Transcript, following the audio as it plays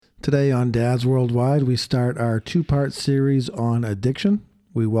Today on Dads Worldwide, we start our two-part series on addiction.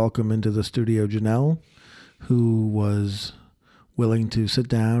 We welcome into the studio Janelle, who was willing to sit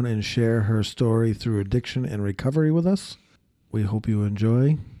down and share her story through addiction and recovery with us. We hope you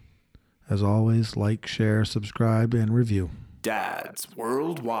enjoy. As always, like, share, subscribe, and review. Dads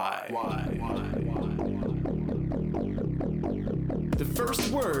Worldwide. The first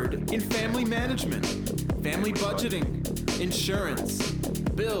word in family management, family budgeting, insurance,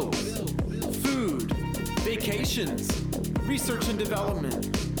 bills, food, vacations, research and development,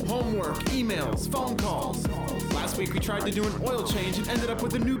 homework, emails, phone calls. Last week we tried to do an oil change and ended up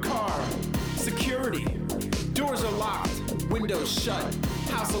with a new car. Security. Doors are locked, windows shut,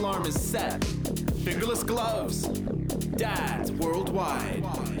 house alarm is set. Fingerless gloves. Dads Worldwide.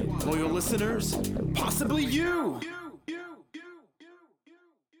 Loyal listeners, possibly you.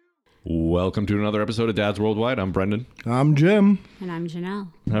 Welcome to another episode of Dads Worldwide. I'm Brendan. I'm Jim. And I'm Janelle.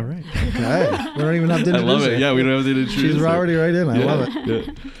 All right. Okay. We don't even have to I introduce love it. her. Yeah, we don't have to introduce She's her. already right in. I love it.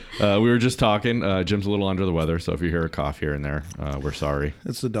 Yeah. We were just talking. Jim's a little under the weather, so if you hear a cough here and there, we're sorry.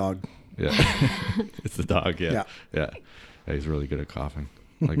 It's the dog. Yeah. It's the dog. Yeah. Yeah. He's really good at coughing,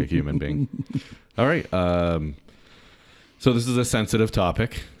 like a human being. All right. So this is a sensitive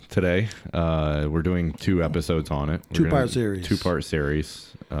topic today. We're doing 2 episodes on it. Two-part series. Two-part series.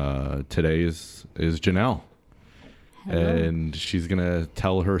 Today is Janelle. Hello. And she's going to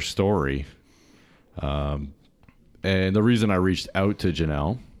tell her story. And the reason I reached out to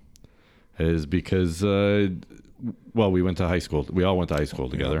Janelle is because, we went to high school. We all went to high school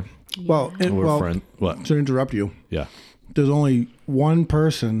together. Well, We're friends. What? to interrupt you, Yeah. there's only one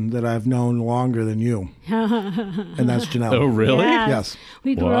person that I've known longer than you, and that's Janelle. Oh, really? Yeah. Yes.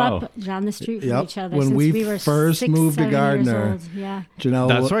 We grew Wow. up down the street from Yep. each other When since we we were first 6, moved to 7 years Gardner, old. Yeah. Janelle.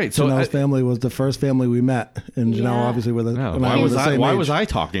 That's right. So Janelle's family was the first family we met, and Janelle Yeah. obviously with Yeah, and why I was were the I? same Why age. was I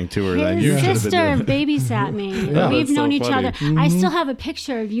talking to her then? His You should have sister been doing. babysat me. Yeah. We've That's so known each funny. other. I still have a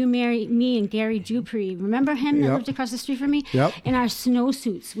picture of you, me, and Gary Dupree. Remember him that Yep. lived across the street from me? Yep. In our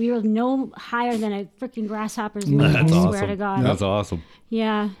snowsuits. We were no higher than a freaking grasshopper's wing. I That's swear awesome. to God. That's awesome.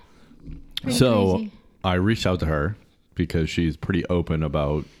 Yeah. Pretty So crazy. I reached out to her because she's pretty open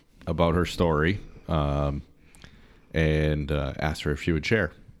about her story, and asked her if she would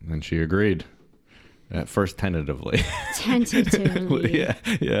share, and she agreed. At first, tentatively. Tentatively. Yeah.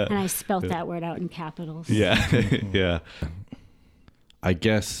 And I spelt that word out in capitals. Yeah. Yeah. I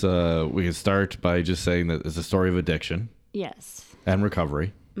guess we could start by just saying that it's a story of addiction Yes. and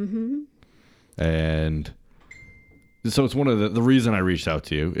recovery. Mm-hmm. And so it's one of the reason I reached out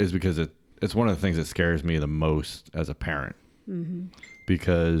to you is because it's one of the things that scares me the most as a parent. Mm-hmm.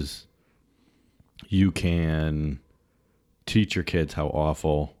 Because you can teach your kids how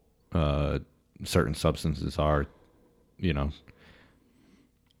awful certain substances are,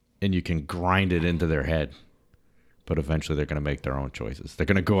 and you can grind it into their head, but eventually they're going to make their own choices. They're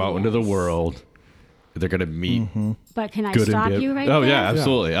going to go out into the world. They're going to meet But can I good stop and bad. you right Oh there? yeah,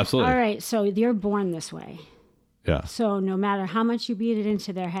 absolutely. Absolutely. All right. So you're born this way. Yeah. So no matter how much you beat it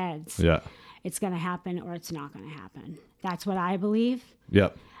into their heads, Yeah. it's going to happen or it's not going to happen. That's what I believe.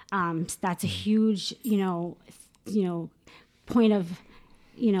 Yep. That's a huge, point of,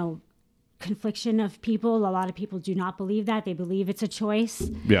 confliction of people. A lot of people do not believe that. They believe it's a choice.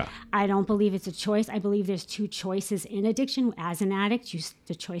 Yeah. I don't believe it's a choice. I believe there's 2 choices in addiction. As an addict,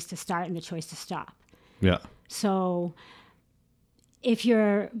 the choice to start and the choice to stop. Yeah. So if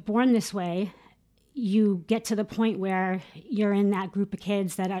you're born this way, you get to the point where you're in that group of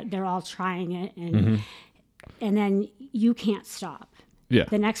kids that they're all trying it, and then you can't stop. Yeah.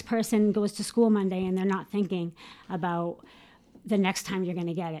 The next person goes to school Monday and they're not thinking about the next time you're going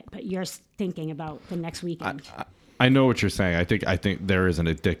to get it, but you're thinking about the next weekend. I know what you're saying. I think there is an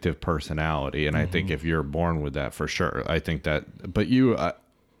addictive personality, and I think if you're born with that, for sure. I think that, but you,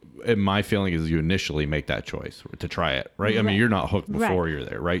 and my feeling is you initially make that choice to try it, right? I mean, Right. you're not hooked before you're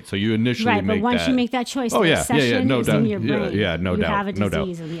there, right? So you initially Right, make but once that. you make that choice, Oh the yeah, obsession no is doubt. in your brain. Yeah, no you doubt, have a no doubt.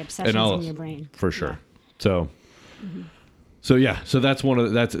 disease and the obsession's in your brain. For sure. So. So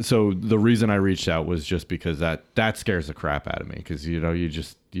that's so the reason I reached out was just because that scares the crap out of me, because you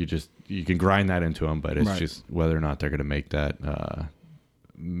can grind that into them, but it's just whether or not they're going to make that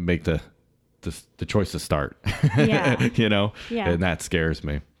make the choice to start. Yeah. Yeah. And that scares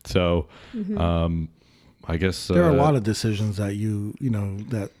me. So I guess There are a lot of decisions that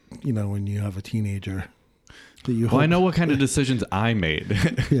when you have a teenager that you. Well, I hope- know what kind of decisions I made.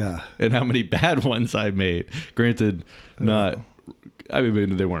 Yeah. And how many bad ones I made. Granted, not. I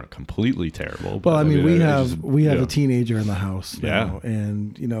mean, they weren't completely terrible. But Well, I mean, we have just, a teenager in the house now, Yeah.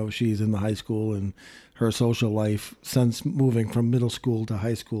 and she's in the high school, and her social life since moving from middle school to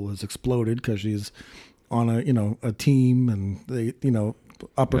high school has exploded because she's on a team, and they,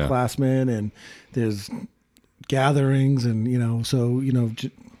 upperclassmen, and there's gatherings, and, so,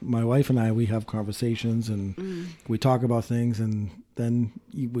 my wife and I, we have conversations, and we talk about things, and then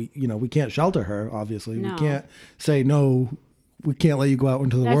we can't shelter her, obviously. No. We can't say, no, we can't let you go out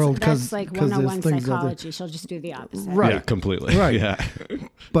into the world. That's like 101 psychology. She'll just do the opposite. Right. Yeah, completely. Right. Yeah.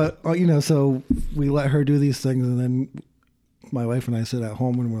 But, so we let her do these things, and then my wife and I sit at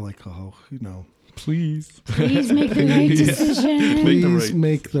home and we're like, Please. Please make the right decision. please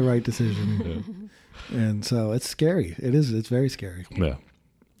make the right decision. Yeah. And so it's scary. It's very scary. Yeah.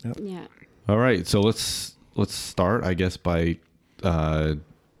 Yep. Yeah. All right. So let's start, I guess, by A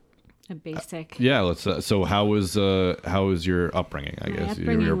basic. yeah. Let's. So how was your upbringing? I My guess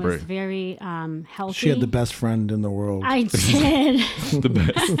upbringing was very healthy. She had the best friend in the world. I did. the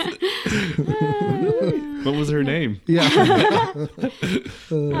best. What was her name? Yeah.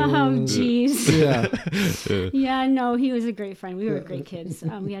 Oh, jeez. Yeah. Yeah, no, he was a great friend. We were great kids.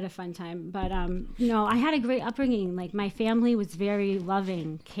 We had a fun time. But no, I had a great upbringing. Like, my family was very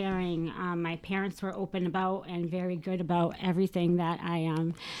loving, caring. My parents were open about and very good about everything that I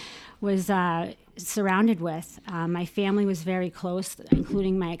was surrounded with. My family was very close,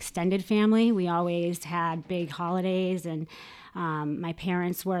 including my extended family. We always had big holidays, and my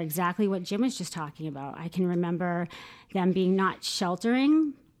parents were exactly what Jim was just talking about. I can remember them being not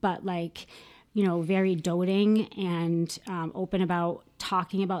sheltering, but very doting and open about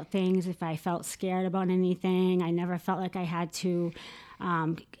talking about things. If I felt scared about anything, I never felt like I had to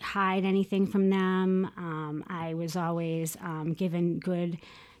hide anything from them. I was always given good,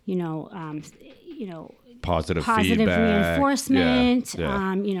 Positive positive feedback. reinforcement,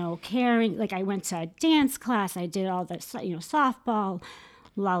 Yeah. caring. Like, I went to dance class. I did all the, softball,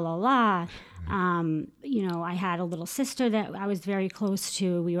 la. I had a little sister that I was very close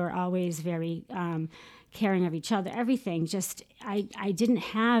to. We were always very caring of each other, everything. Just, I didn't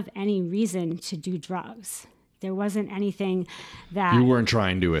have any reason to do drugs. There wasn't anything that... You weren't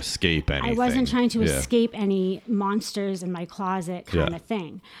trying to escape anything. I wasn't trying to Yeah. escape any monsters in my closet kind of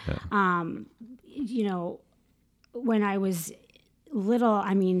thing. Yeah. When I was little,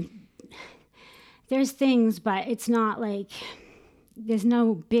 there's things, but it's not like there's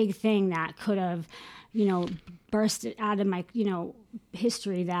no big thing that could have, burst out of my,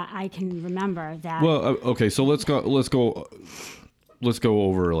 history that I can remember that. Well, okay, so let's go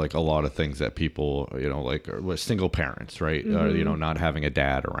over like a lot of things that people, are single parents, right? Mm-hmm. Not having a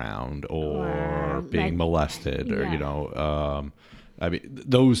dad around, or being molested, yeah. or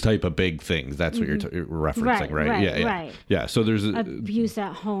those type of big things. That's what you're referencing, right? Yeah. Right. Yeah. So there's abuse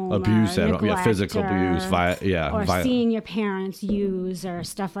at home, abuse or at home, neglect, physical abuse, or seeing your parents use, or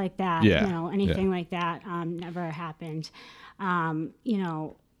stuff like that. Yeah. Anything like that never happened.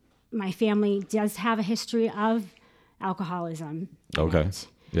 My family does have a history of alcoholism. Okay. It.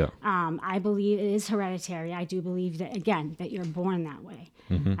 Yeah. I believe it is hereditary. I do believe that, again, that you're born that way.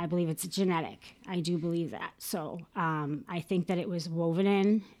 Mm-hmm. I believe it's genetic. I do believe that. So I think that it was woven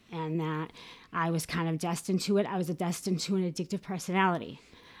in, and that I was kind of destined to it. I was destined to an addictive personality.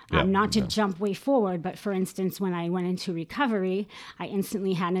 Yeah. Not to jump way forward, but for instance, when I went into recovery, I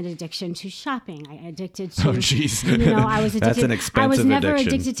instantly had an addiction to shopping. I addicted to. Oh, jeez. I was addicted. That's an expensive I was never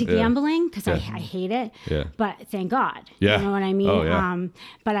addiction. addicted to gambling because I hate it. Yeah. But thank God. Yeah. You know what I mean? Oh, yeah.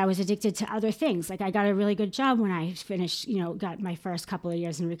 But I was addicted to other things. Like, I got a really good job when I finished, got my first couple of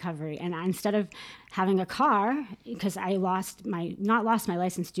years in recovery. And instead of having a car, because I not lost my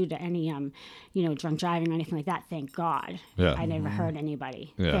license due to any, drunk driving or anything like that. Thank God. Yeah. I never hurt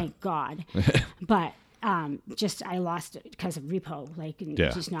anybody. Yeah. Thank God. But just I lost it because of repo,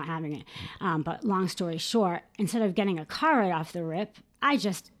 just not having it. But long story short, instead of getting a car right off the rip, I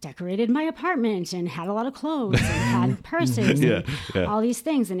just decorated my apartment and had a lot of clothes and had purses and all these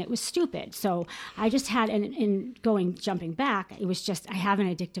things, and it was stupid. So I just had, jumping back, it was just, I have an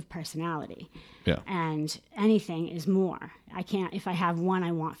addictive personality. Yeah. And anything is more. I can't, if I have one,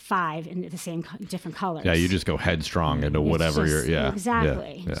 I want 5 in the same different colors. Yeah, you just go headstrong into whatever you're.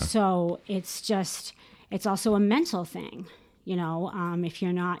 Exactly. Yeah. So it's also a mental thing.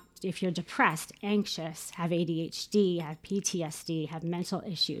 If you're depressed, anxious, have ADHD, have PTSD, have mental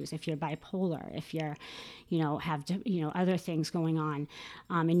issues, if you're bipolar, if you're, have, other things going on,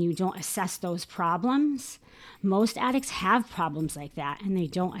 and you don't assess those problems, most addicts have problems like that, and they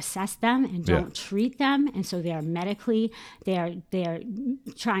don't assess them and don't treat them. And so they're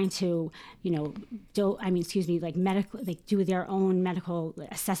trying to, do their own medical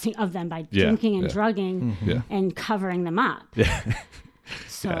assessing of them by drinking and drugging and covering them up. Yeah.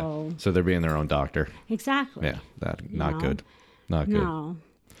 So So they're being their own doctor. exactly. Yeah, that not No. good. Not good. No.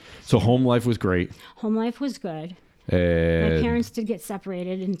 So home life was great. Home life was good. My And parents did get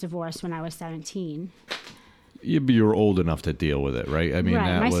separated and divorced when I was 17. you were old enough to deal with it, right? I mean, right.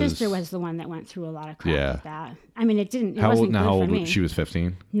 that My was, sister was the one that went through a lot of crap Yeah. with that. I mean, it how wasn't old? Now, good how for old? me. She was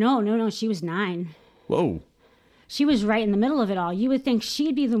 15. No. She was 9. Whoa. She was right in the middle of it all. You would think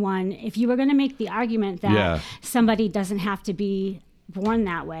she'd be the one, if you were going to make the argument that Yeah. somebody doesn't have to be born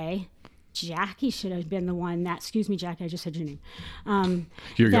that way. Jackie should have been the one that, excuse me, Jackie, I just said your name.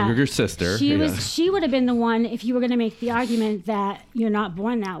 Your that younger sister. She yeah. she would have been the one, if you were going to make the argument that you're not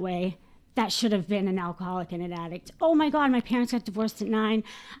born that way, that should have been an alcoholic and an addict. Oh my God, my parents got divorced at 9.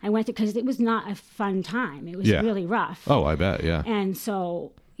 I went to, because it was not a fun time. It was Yeah. really rough. Oh, I bet. Yeah. And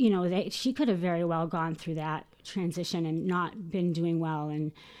so, she could have very well gone through that transition and not been doing well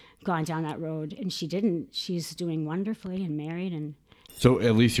and gone down that road. And she didn't. She's doing wonderfully and married. And So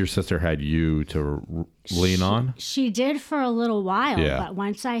at least your sister had you to lean on. she did for a little while. Yeah. But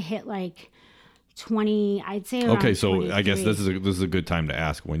once I hit like 20, I'd say around Okay, so I guess 23. this is a good time to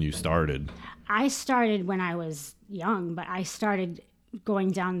ask when you started. I started when I was young, but I started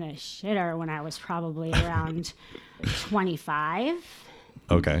going down the shitter when I was probably around 25.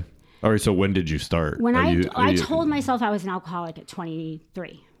 Okay. All right. So when did you start? When Are I you- told myself I was an alcoholic at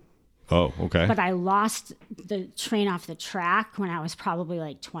 23. Oh, okay. But I lost the train off the track when I was probably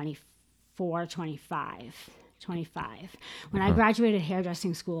like 24, 25. When I graduated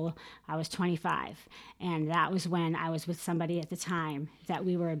hairdressing school, I was 25. And that was when I was with somebody at the time that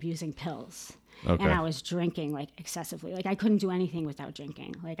we were abusing pills. Okay. And I was drinking like excessively. Like I couldn't do anything without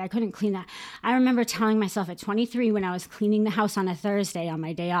drinking. Like I couldn't clean that. I remember telling myself at 23 when I was cleaning the house on a Thursday on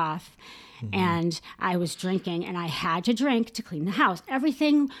my day off, and I was drinking and I had to drink to clean the house.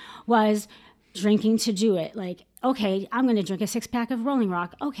 Everything was drinking to do it. Like, okay, I'm going to drink a 6-pack of Rolling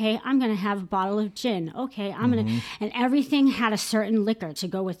Rock. Okay, I'm going to have a bottle of gin. Okay, I'm going to, and everything had a certain liquor to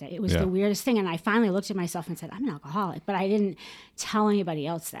go with it. It was Yeah. the weirdest thing. And I finally looked at myself and said, I'm an alcoholic, but I didn't tell anybody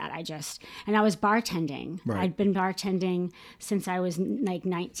else that. And I was bartending. Right. I'd been bartending since I was like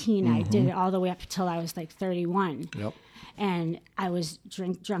 19. I did it all the way up until I was like 31. Yep. And I was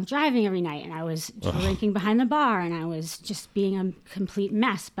drunk driving every night, and I was drinking behind the bar, and I was just being a complete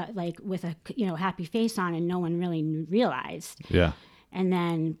mess, but like with a happy face on, and no one really realized. yeah. And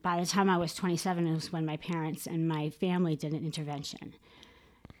then by the time I was 27, it was when my parents and my family did an intervention,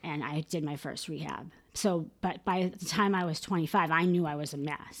 and I did my first rehab. So, but by the time I was 25, I knew I was a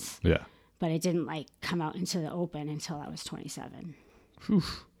mess, Yeah. but it didn't like come out into the open until I was 27.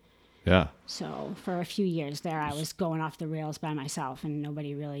 Yeah. So for a few years there, I was going off the rails by myself, and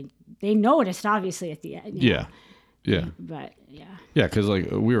nobody really, they noticed obviously at the end. Yeah. Yeah. But yeah. Yeah. Because like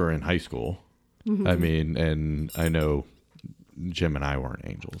we were in high school. Mm-hmm. I mean, and I know Jim and I weren't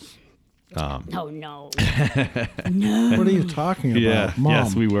angels. Oh no. What are you talking about? Yeah. Mom,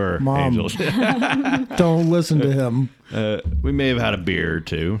 Yes, we were Mom, angels. don't listen to him. We may have had a beer or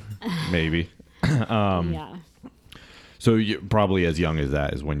two, maybe. Yeah. So you, probably as young as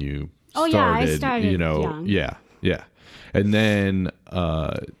that is when you Oh, started. yeah, I started young. Yeah, yeah, and then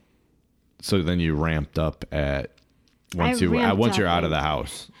so then you ramped up at once I ramped you're up out of in- the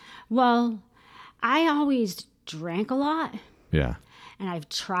house. Well, I always drank a lot, Yeah, and I've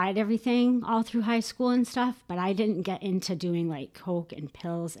tried everything all through high school and stuff, but I didn't get into doing like coke and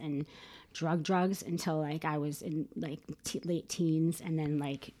pills and drugs until like I was in like late teens and then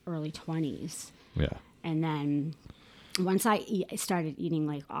like early 20s. yeah, And then once I started eating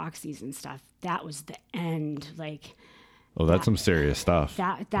like oxys and stuff, that was the end. Like oh, that's some serious stuff.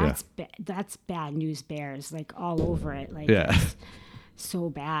 that's bad news bears like all over it. Like Yeah. it's so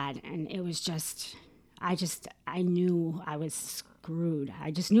bad, and it was just I knew I was screwed.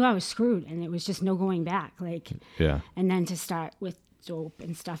 I just knew I was screwed, and it was just no going back. Like Yeah, and then to start with dope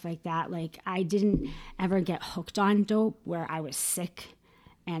and stuff like that, like I didn't ever get hooked on dope where I was sick.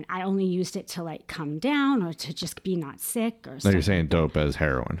 And I only used it to like come down or to just be not sick or now something. you're saying dope as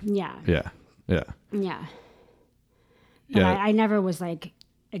heroin. Yeah. Yeah, yeah, Yeah. But yeah. I never was like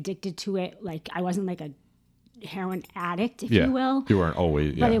addicted to it. Like I wasn't like a heroin addict, if yeah. you will. You weren't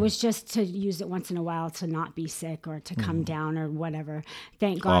always. Yeah. But it was just to use it once in a while to not be sick or to come down or whatever.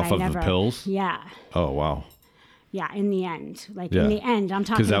 Thank God Off I of the never. pills? Yeah. Oh wow. Yeah. In the end, like Yeah. in the end, I'm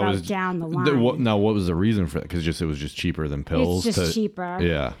talking Because that about was down the line. Now, what was the reason for that? Because it was just cheaper than pills. It's just cheaper.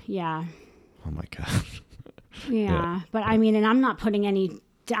 Yeah. Yeah. Oh my god. Yeah. But I mean, and I'm not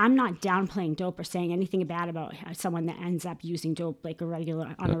downplaying dope or saying anything bad about someone that ends up using dope like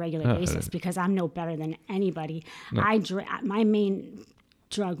on a regular basis, because I'm no better than anybody. My main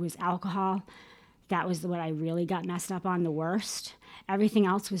drug was alcohol. That was what I really got messed up on the worst. everything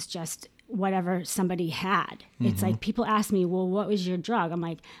else was just whatever somebody had. It's like people ask me, well, what was your drug? I'm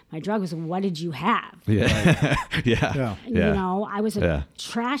like, my drug was, what did you have? Yeah. Yeah. You know, I was a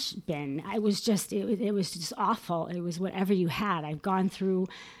trash bin. I was just, it was just awful. It was whatever you had. I've gone through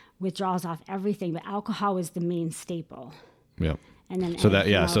withdrawals off everything, but alcohol was the main staple. Yeah. And then so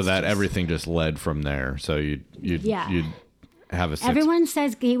that everything just led from there. So you'd have a everyone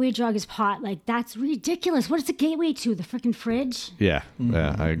says gateway drug is pot. Like, that's ridiculous. What is a gateway to? The freaking fridge? Yeah.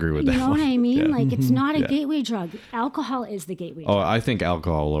 Yeah, I agree with that. You know one. what I mean? Yeah. Like, it's not a gateway drug. Alcohol is the gateway drug. I think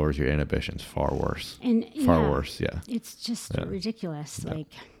alcohol lowers your inhibitions far worse. Far worse, yeah. It's just ridiculous. Yeah. Like,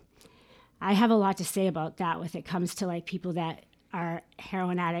 I have a lot to say about that when it comes to, like, people that are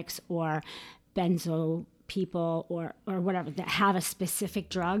heroin addicts or benzo people or whatever that have a specific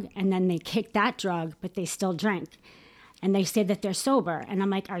drug, and then they kick that drug, but they still drink. And they say that they're sober. And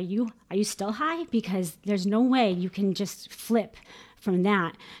I'm like, are you still high? Because there's no way you can just flip from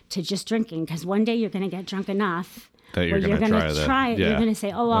that to just drinking. Because one day you're going to get drunk enough that you're going to try it. Yeah. You're going to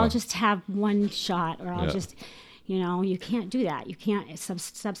say, I'll just have one shot, or I'll just, you know, you can't do that. You can't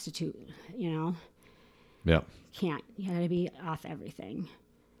substitute, you know. Yeah. Can't. You got to be off everything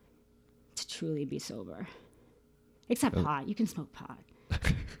to truly be sober. Except pot. You can smoke pot.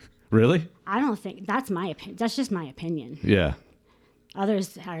 Really? I don't think that's my opinion. That's just my opinion. Yeah.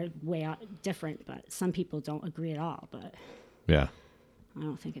 Others are way different, but some people don't agree at all. But yeah, I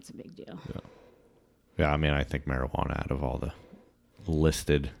don't think it's a big deal. Yeah. Yeah. I mean, I think marijuana, out of all the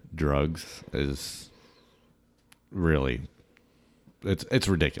listed drugs, is really it's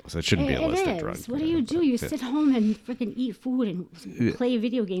ridiculous. It shouldn't be a listed drug. What do? You sit home and freaking eat food and play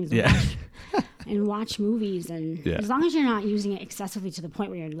video games and watch movies, and as long as you're not using it excessively to the point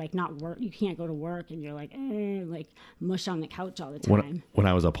where you're like not work, you can't go to work and you're like mush on the couch all the time. When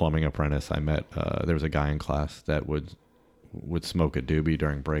I was a plumbing apprentice, I met there was a guy in class that would smoke a doobie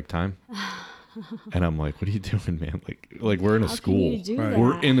during break time. And I'm like, what are you doing, man? Like we're in a school.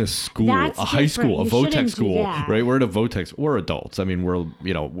 We're in a school, That's a high school, a Votex school, right? We're at a Votex. We're adults. I mean,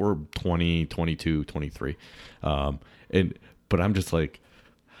 we're 20, 22, 23. But I'm just like,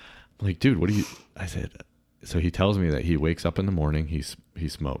 dude, what do you, I said, so he tells me that he wakes up in the morning, he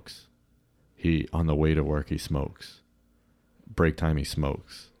smokes. On the way to work, he smokes. Break time, he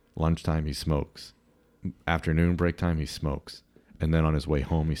smokes. Lunchtime, he smokes. Afternoon break time, he smokes. And then on his way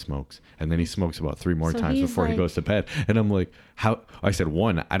home, he smokes. And then he smokes about 3 more times before he goes to bed. And I'm like, how? I said,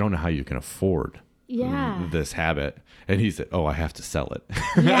 one, I don't know how you can afford this habit. And he said, I have to sell it.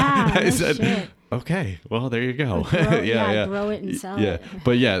 Yeah. I said, okay, well, there you go. Grow it and sell it.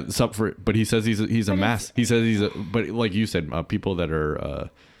 But but he says he's a mass. He says but like you said, people that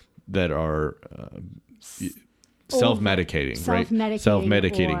are self-medicating, right?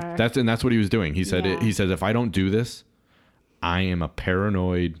 Self-medicating. That's what he was doing. He said he says, if I don't do this, I am a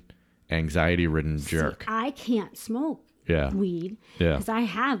paranoid, anxiety-ridden jerk. I can't smoke weed because I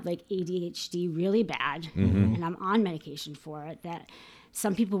have like ADHD really bad, and I'm on medication for it that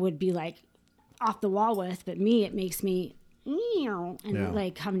some people would be like off the wall with, but me, it makes me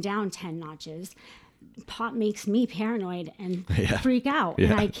like come down 10 notches. Pot makes me paranoid and freak out,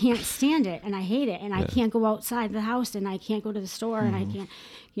 and I can't stand it, and I hate it, and I can't go outside the house, and I can't go to the store, and I can't,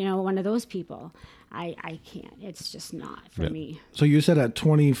 one of those people. I can't. It's just not for me. So you said at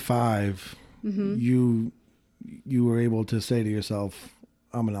 25, you were able to say to yourself,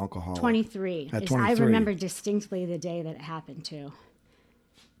 I'm an alcoholic. 23. At 23. I remember distinctly the day that it happened too.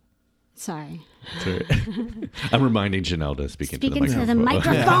 Sorry. I'm reminding Janelle to speak into the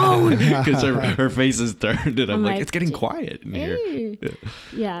microphone. Because her face is turned, and I'm like, it's getting quiet in here.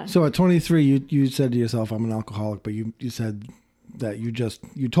 Yeah. So at 23, you said to yourself, I'm an alcoholic, but you said that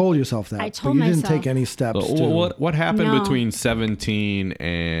you told yourself that. I told but you myself. Didn't take any steps to... What happened between 17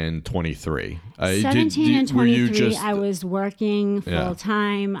 and 23? 17 and 23, I was working full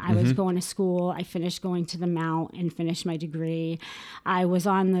time. I was going to school. I finished going to the Mount and finished my degree. I was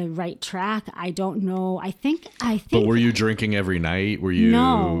on the right track. I don't know. I think. But were you drinking every night? Were you?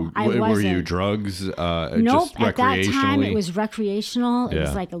 No, I wasn't. Were you drugs? Nope. Just at that time, it recreationally? was recreational. It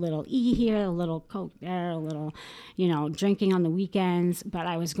was like a little E here, a little Coke there, a little, drinking on the weekends. But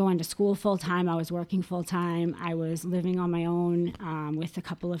I was going to school full time. I was working full time. I was living on my own with a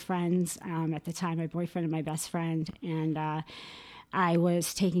couple of friends at the time, my boyfriend and my best friend, and I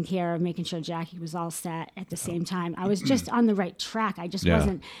was taking care of making sure Jackie was all set at the same time. I was just on the right track. I just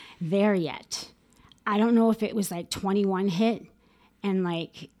wasn't there yet. I don't know if it was like 21 hit and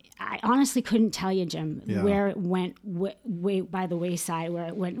like I honestly couldn't tell you, Jim, Yeah. where it went way by the wayside, where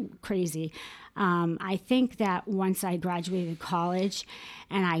it went crazy. I think that once I graduated college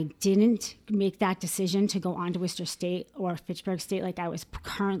and I didn't make that decision to go on to Worcester State or Fitchburg State, like I was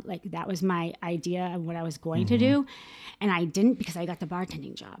that was my idea of what I was going to do. And I didn't, because I got the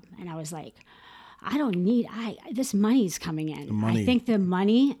bartending job. And I was like, I don't need, this money's coming in. money. I think the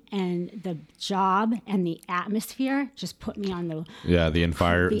money and the job and the atmosphere just put me on the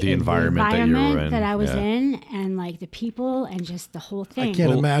environment that you were in. that I was Yeah. in, and like the people and just the whole thing. I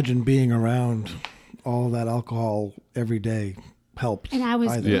can't imagine being around all that alcohol every day helps. And I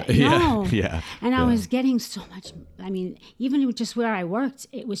was either. no, Yeah. and I Yeah. was getting so much. I mean, even just where I worked,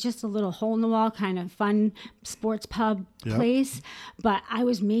 it was just a little hole in the wall kind of fun sports pub Yep. place, but I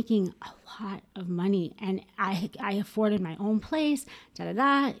was making a lot of money, and I afforded my own place.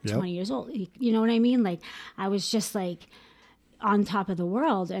 20 years old, you know what I mean? Like I was just like on top of the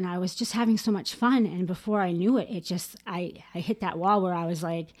world, and I was just having so much fun. And before I knew it, I hit that wall where I was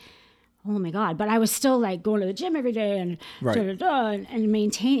like, oh my God. But I was still like going to the gym every day and Right. and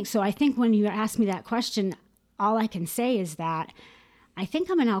maintaining. So I think when you ask me that question, all I can say is that I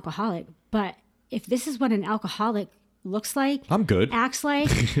think I'm an alcoholic, but if this is what an alcoholic looks like, I'm good. acts like,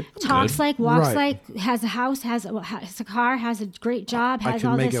 talks like, walks Right. like, has a house, has a car, has a great job, I has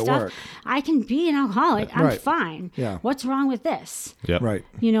can all make this it stuff. work. I can be an alcoholic. I'm Right. fine. Yeah. What's wrong with this? Yep. Right.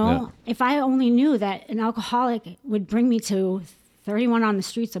 You know, Yeah. if I only knew that an alcoholic would bring me to 31 on the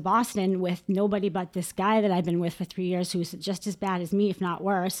streets of Boston with nobody but this guy that I've been with for 3 years, who's just as bad as me, if not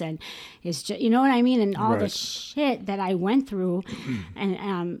worse, and is just, you know what I mean, and all the Right. shit that I went through,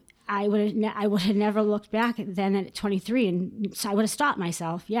 and I would have never looked back then at 23, and so I would have stopped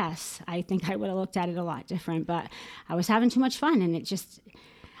myself. Yes, I think I would have looked at it a lot different, but I was having too much fun, and it just,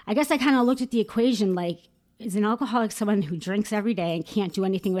 I guess I kind of looked at the equation like, is an alcoholic someone who drinks every day and can't do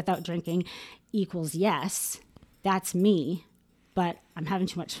anything without drinking? Equals yes, that's me, but I'm having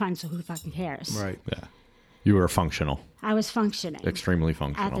too much fun, so who fucking cares? Right. Yeah. You were functional, I was functioning extremely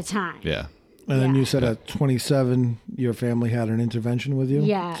functional at the time. Yeah. And then Yeah. you said at 27, your family had an intervention with you?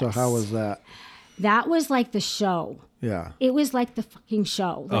 Yes. So how was that? That was like the show. Yeah. It was like the fucking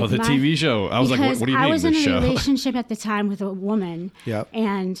show. Oh, Like the my- TV show. I was like, because what do you mean, I was in the a show? relationship at the time with a woman, Yep.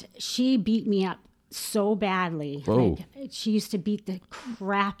 and she beat me up so badly. Whoa. Like, she used to beat the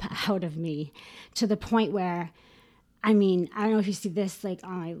crap out of me to the point where, I mean, I don't know if you see this, like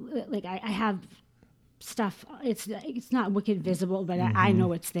on my, like I have stuff. It's not wicked visible, but I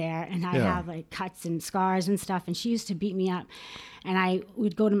know it's there, and I Yeah. have like cuts and scars and stuff. And she used to beat me up, and I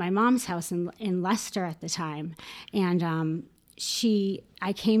would go to my mom's house in Leicester at the time, and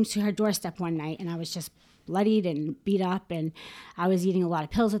I came to her doorstep one night, and I was just bloodied and beat up, and I was eating a lot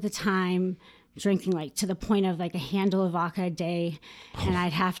of pills at the time, drinking like to the point of like a handle of vodka a day, and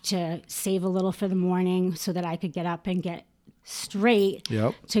I'd have to save a little for the morning so that I could get up and get straight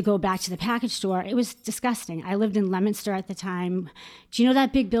Yep. to go back to the package store. It was disgusting. I lived in Leominster at the time. Do you know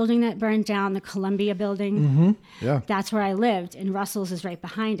that big building that burned down, the Columbia building? Yeah. That's where I lived, and Russell's is right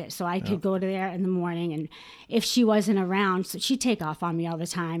behind it. So I could go to there in the morning, and if she wasn't around, so she'd take off on me all the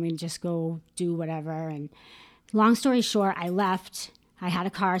time and just go do whatever. And long story short, I left. I had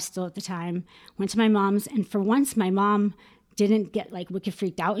a car still at the time, went to my mom's, and for once my mom didn't get like wicked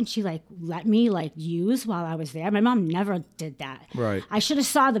freaked out, and she like let me like use while I was there. My mom never did that. Right. I should have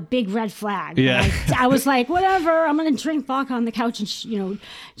saw the big red flag. Yeah. I was like, whatever, I'm gonna drink vodka on the couch and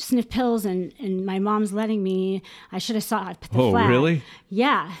sniff pills, and my mom's letting me. I should have saw the Oh, flag. really?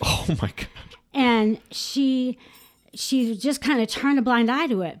 Yeah. Oh my God. And she just kind of turned a blind eye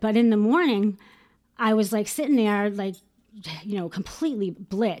to it. But in the morning, I was like sitting there, like, completely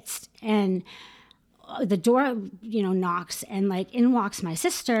blitzed, and the door, knocks, and like in walks my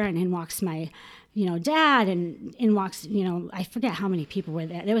sister, and in walks my, dad, and in walks, I forget how many people were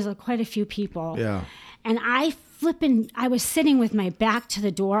there. There was quite a few people. Yeah. And I was sitting with my back to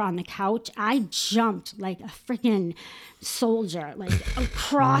the door on the couch. I jumped like a freaking soldier, like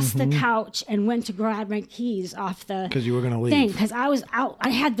across the couch, and went to grab my keys off the 'Cause you were gonna leave. thing. Because I was out. I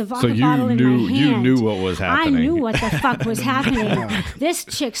had the vodka So you bottle in my knew- hand. you knew what was happening. I knew what the fuck was happening. This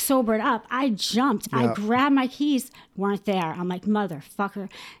chick sobered up. I jumped. Yeah. I grabbed my keys. Weren't there. I'm like, motherfucker.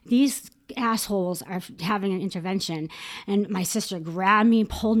 These assholes are having an intervention. And my sister grabbed me,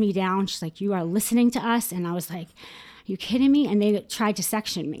 pulled me down. She's like, you are listening to us? And I was like, you kidding me? And they tried to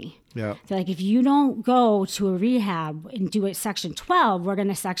section me. Yeah. They're like, if you don't go to a rehab and do it section 12, we're going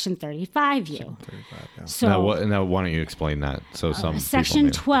to section 35 you. So Now, why don't you explain that? So some section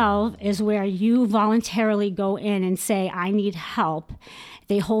people 12 is where you voluntarily go in and say, I need help.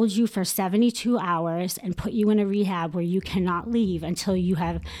 They hold you for 72 hours and put you in a rehab where you cannot leave until you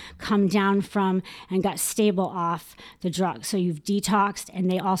have come down from and got stable off the drug. So you've detoxed,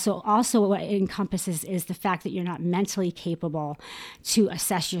 and they also what it encompasses is the fact that you're not mentally capable to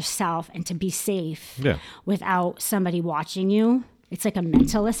assess yourself and to be safe without somebody watching you. It's like a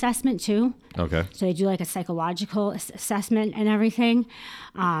mental assessment too. Okay. So they do like a psychological assessment and everything.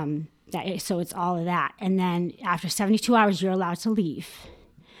 So it's all of that. And then after 72 hours, you're allowed to leave.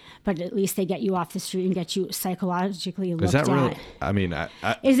 But at least they get you off the street and get you psychologically looked at. Is that real? I mean,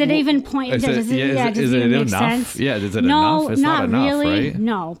 is it even point? Is does it even make sense? Yeah, is it no, enough? It's not enough, really. right?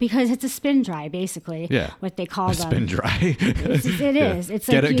 No, because it's a spin dry, basically. Yeah. What they call them. Spin dry. It is. It's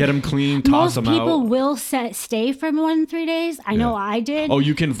like get them clean, toss them out. Most people will stay for more than 3 days. I know I did. Oh,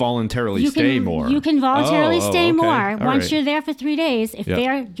 you can voluntarily stay more. You can voluntarily stay more. All Once you're there for 3 days, if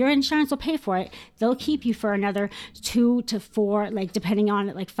your insurance will pay for it, they'll keep you for another 2 to 4, like depending on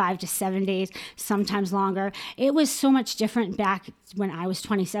it, like 5 to 7 days. Sometimes longer. It was so much different back when I was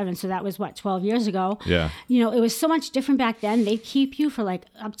 27. So that was 12 years ago. Yeah. You know, it was so much different back then. They keep you for like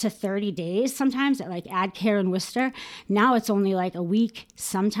up to 30 days sometimes at like AdCare in Worcester. Now it's only like a week,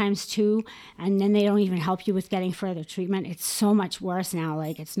 sometimes 2. And then they don't even help you with getting further treatment. It's so much worse now.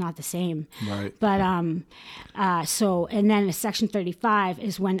 Like it's not the same. Right. But and then a Section 35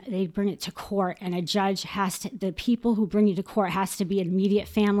 is when they bring it to court, and a judge the people who bring you to court has to be an immediate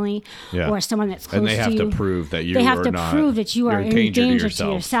family or someone that's close to you. And they have to prove that you They have to prove that you are in danger to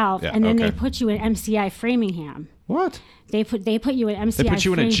yourself. Yeah, and then they put you in MCI Framingham. What? They put you in MCI. They put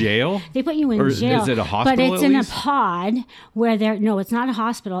you in a jail? They put you in jail. Or is it a hospital? But it's in a pod where no, it's not a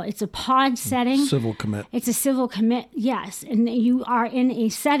hospital. It's a pod setting. Civil commit. It's a civil commit, yes. And you are in a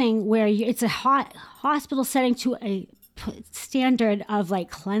setting where it's a hospital setting to a standard of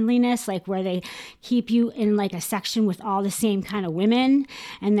like cleanliness, like where they keep you in like a section with all the same kind of women,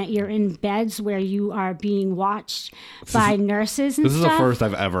 and that you're in beds where you are being watched by nurses and stuff. This is the first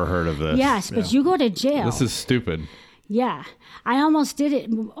I've ever heard of this. Yes, but you go to jail. This is stupid. Yeah. I almost did it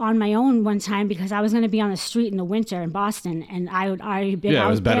on my own one time because I was going to be on the street in the winter in Boston, and I would already been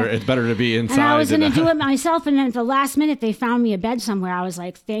out better. there. It's better to be inside. And I was going to do it myself, and then at the last minute they found me a bed somewhere. I was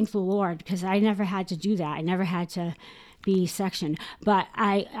like, thank the Lord, because I never had to do that. I never had to be sectioned, but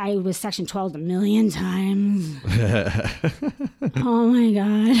I was section 12 a million times. Oh my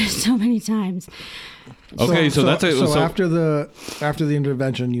God, so many times. Okay, so after the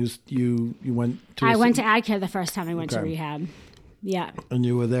intervention, you went to. I went to AdCare the first time I went to rehab. Yeah. And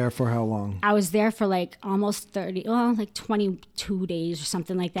you were there for how long? I was there for like almost 22 days or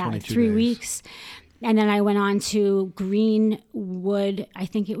something like that, like 3 days. weeks. And then I went on to Greenwood, I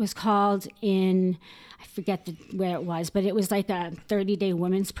think it was called, I forget where it was, but it was like a 30-day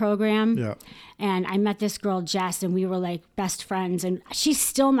women's program. Yeah. And I met this girl, Jess, and we were like best friends. And she's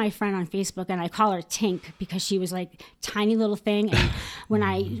still my friend on Facebook, and I call her Tink because she was like tiny little thing. And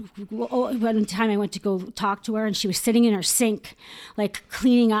one time I went to go talk to her, and she was sitting in her sink, like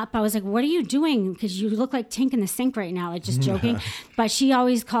cleaning up. I was like, "What are you doing? Because you look like Tink in the sink right now," like just joking. But she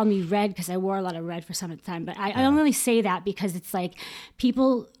always called me Red because I wore a lot of red for some of the time. But I don't really say that because it's like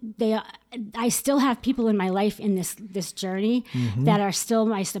I still have people in my life in this journey that are still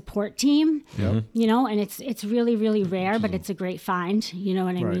my support team. Yep. You know, and it's really, really rare, but it's a great find. You know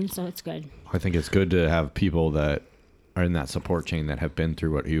what I mean? So it's good. I think it's good to have people that are in that support chain that have been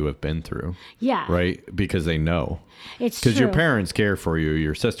through what you have been through. Yeah. Right? Because they know. It's true. Because your parents care for you,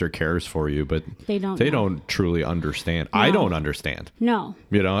 your sister cares for you, but they don't truly understand. No. I don't understand. No.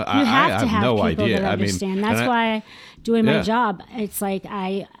 You know, I have no people idea. That understand. That's why doing my job, it's like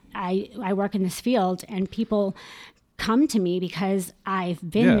I work in this field, and people come to me because I've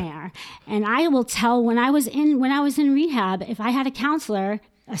been there. And I will tell when I was in rehab, if I had a counselor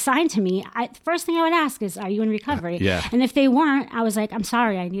assigned to me, the first thing I would ask is, are you in recovery? Yeah. And if they weren't, I was like, I'm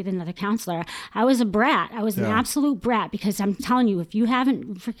sorry, I need another counselor. I was a brat. I was an absolute brat, because I'm telling you, if you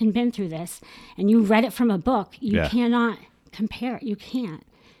haven't freaking been through this and you read it from a book, you cannot compare it. You can't.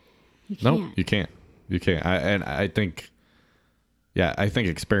 No, you can't. You can't. I think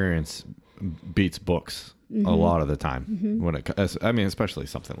experience beats books a lot of the time when especially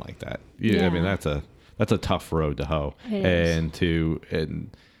something like that. I mean, that's a tough road to hoe, and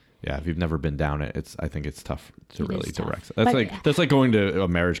if you've never been down it, I think it's tough to really direct. That's like going to a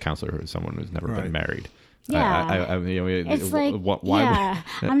marriage counselor who's someone who's never been married. Yeah, it's like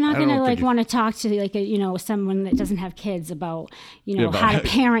I'm not gonna want to talk to someone that doesn't have kids about how to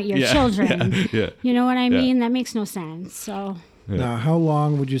parent your children. You know what I mean? That makes no sense. So now, how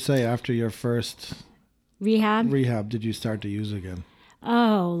long would you say after your first rehab did you start to use again?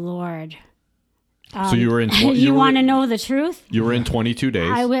 Oh Lord, So you were in. You want to know the truth? You were in 22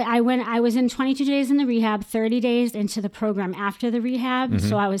 days. I was in 22 days in the rehab, 30 days into the program after the rehab.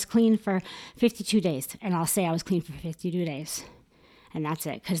 So I was clean for 52 days. And I'll say I was clean for 52 days. And that's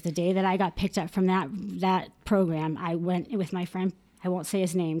it. Because the day that I got picked up from that program, I went with my friend. I won't say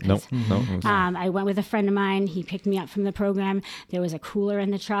his name. No. I went with a friend of mine. He picked me up from the program. There was a cooler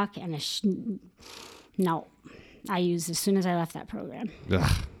in the truck and I used as soon as I left that program.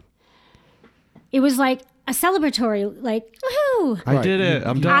 Ugh. It was like a celebratory, like, woohoo! I did it.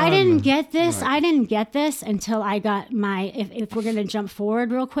 I'm done. I didn't get this. I didn't get this until I got my, if we're going to jump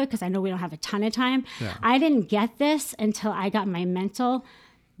forward real quick, because I know we don't have a ton of time. Yeah. I didn't get this until I got my mental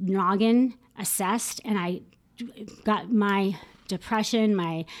noggin assessed, and I got my depression,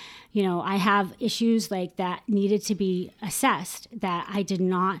 I have issues like that needed to be assessed that I did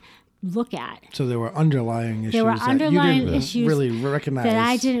not look at. So there were underlying issues. There were underlying that you issues didn't really recognize. that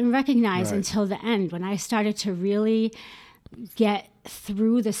I didn't recognize Right. until the end, when I started to really get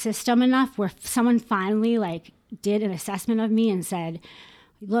through the system enough where someone finally like did an assessment of me and said,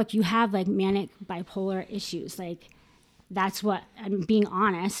 look, you have like manic bipolar issues. Like, that's what I'm being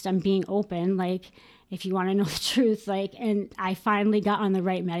honest. I'm being open. Like, if you want to know the truth, like, and I finally got on the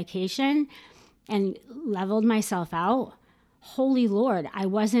right medication and leveled myself out. Holy Lord, I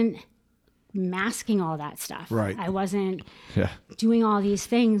wasn't masking all that stuff. Right. I wasn't Yeah. doing all these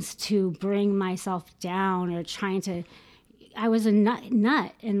things to bring myself down or trying to, I was a nut.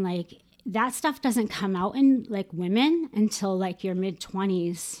 And like, that stuff doesn't come out in like women until like your mid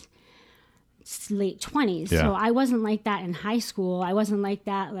 20s, late 20s. Yeah. So I wasn't like that in high school. I wasn't like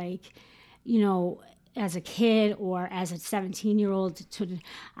that, like, as a kid or as a 17-year-old.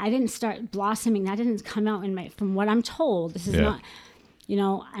 I didn't start blossoming. That didn't come out from what I'm told. This is not,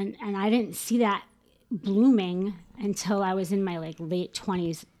 and I didn't see that blooming until I was in my like late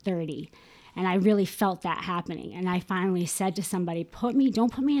 20s, 30. And I really felt that happening. And I finally said to somebody,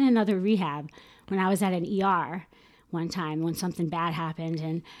 don't put me in another rehab. When I was at an ER one time when something bad happened.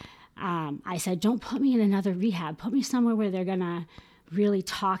 And I said, don't put me in another rehab. Put me somewhere where they're going to really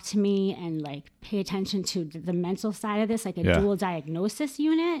talk to me and like pay attention to the mental side of this, like a dual diagnosis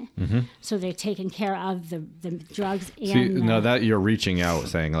unit. Mm-hmm. So they're taking care of the drugs and See, now that you're reaching out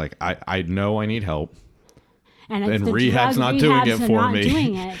saying like, I know I need help. And the rehab's not doing it for me.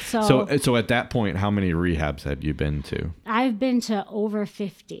 Doing it. So at that point, how many rehabs had you been to? I've been to over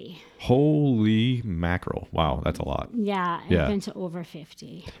 50. Holy mackerel. Wow, that's a lot. Yeah, I've been to over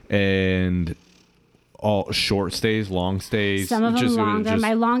 50. And all short stays, long stays? Some of them longer.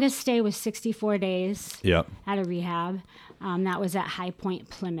 My longest stay was 64 days Yep. at a rehab. That was at High Point,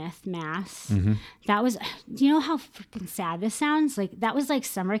 Plymouth, Mass. Mm-hmm. That was, do you know how freaking sad this sounds? Like, that was like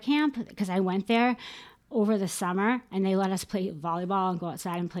summer camp, because I went there over the summer and they let us play volleyball and go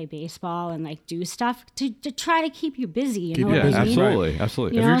outside and play baseball and like do stuff to try to keep you busy. You know what I mean?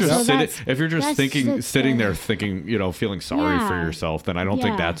 Absolutely. You If you're know, just so if you're just sitting there thinking, feeling sorry for yourself, then I don't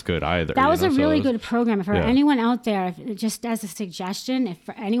think that's good either. That was a really good program for Yeah. anyone out there. Just as a suggestion, if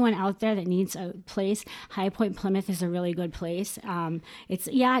for anyone out there that needs a place, High Point, Plymouth is a really good place. It's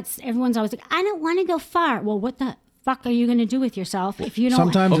everyone's always like, I don't want to go far. Well, what the fuck are you going to do with yourself if you don't?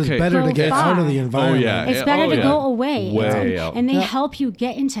 Sometimes it's better to get out of the environment. It's better to go away. Way out. And they help you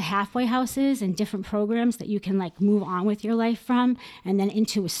get into halfway houses and different programs that you can like move on with your life from, and then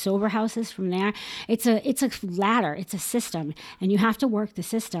into sober houses from there. It's a ladder. It's a system, and you have to work the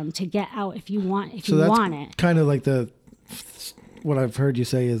system to get out if you want it. Kind of like what I've heard you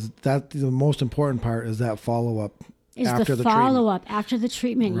say is that the most important part is that follow up after the follow up after the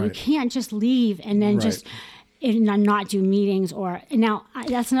treatment. Right. You can't just leave and then just and not do meetings. Or now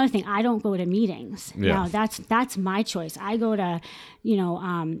that's another thing. I don't go to meetings. Yeah. Now that's my choice. I go to,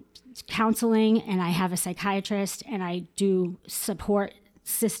 counseling, and I have a psychiatrist, and I do support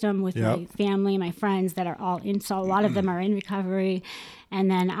system with my family, my friends that are all in. So a lot of them are in recovery. And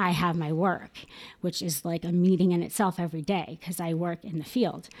then I have my work, which is like a meeting in itself every day because I work in the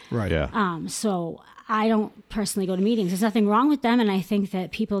field. Right. Yeah. So I don't personally go to meetings. There's nothing wrong with them. And I think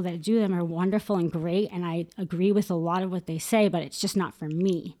that people that do them are wonderful and great. And I agree with a lot of what they say, but it's just not for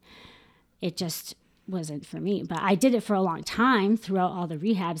me. It just wasn't for me. But I did it for a long time throughout all the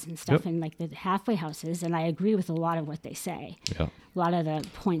rehabs and stuff and like the halfway houses. And I agree with a lot of what they say. Yeah. A lot of the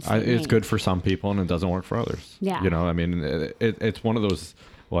points. It's good for some people and it doesn't work for others. Yeah. I mean, it's one of those,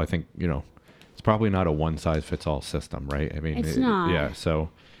 well, I think, it's probably not a one size fits all system, right? I mean, it's not. Yeah. So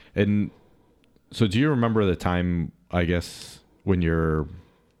do you remember the time, I guess, so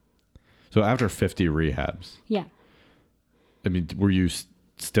after 50 rehabs? Yeah. I mean, were you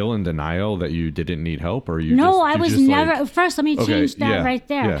still in denial that you didn't need help, or you? No, just, I you was just never. like, First, let me change that right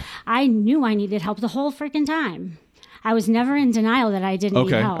there. Yeah. I knew I needed help the whole freaking time. I was never in denial that I didn't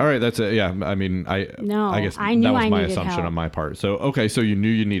need help. All right. That's it. Yeah. I mean, I guess I knew that was I my needed assumption help. on my part. So, okay. So you knew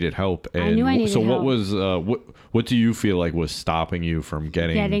you needed help. And I knew I needed so what help. was, what do you feel like was stopping you from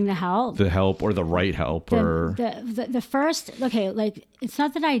getting the help? the help or the right help or? The first, okay, like, it's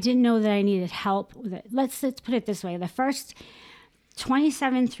not that I didn't know that I needed help. Let's put it this way. The first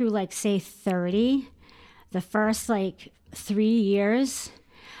 27 through like say 30, the first like 3 years,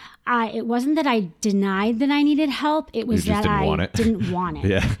 it wasn't that I denied that I needed help. It was that I didn't want it.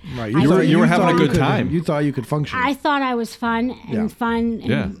 Yeah. Right. You were having a good time. You thought you could function. I thought I was fun and it was fine.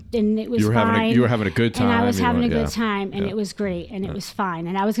 You were having a good time. And I was having a good time, and it was great, and it was fine.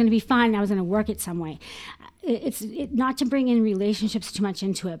 And I was going to be fine, and I was going to work it some way. It's not to bring in relationships too much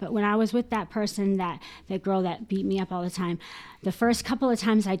into it, but when I was with that person, that girl that beat me up all the time, the first couple of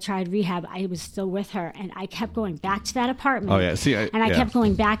times I tried rehab, I was still with her, and I kept going back to that apartment. Oh yeah, see, I kept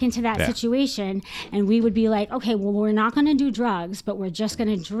going back into that situation, and we would be like, okay, well, we're not going to do drugs, but we're just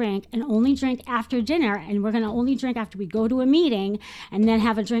going to drink, and only drink after dinner, and we're going to only drink after we go to a meeting, and then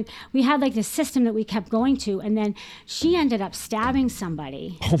have a drink. We had like this system that we kept going to, and then she ended up stabbing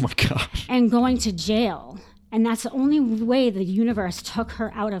somebody. Oh my gosh. And going to jail. And that's the only way the universe took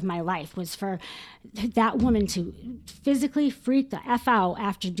her out of my life, was for that woman to physically freak the F out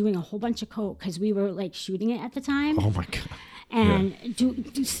after doing a whole bunch of coke, because we were like shooting it at the time. Oh my God. And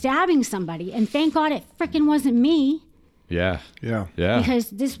stabbing somebody. And thank God it freaking wasn't me. Yeah. Yeah. Yeah. Because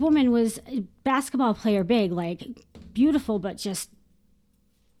this woman was a basketball player, big, like beautiful, but just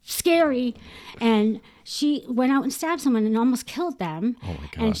scary. And she went out and stabbed someone and almost killed them. Oh my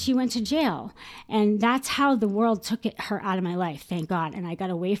God. And she went to jail. And that's how the world took her out of my life, thank God. And I got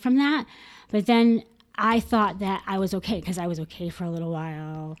away from that. But then I thought that I was okay, because I was okay for a little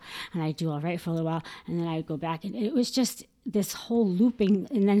while, and I'd do all right for a little while, and then I'd go back, and it was just this whole looping.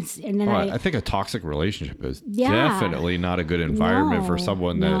 And then I think a toxic relationship is definitely not a good environment for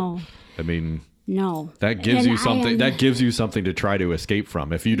someone that, I mean, no, that gives you something. That gives you something to try to escape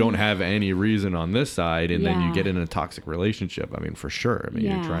from. If you don't have any reason on this side, and then you get in a toxic relationship, I mean, for sure. I mean,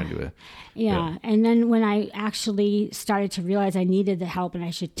 you're trying to. Yeah, and then when I actually started to realize I needed the help and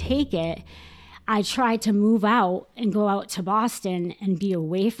I should take it, I tried to move out and go out to Boston and be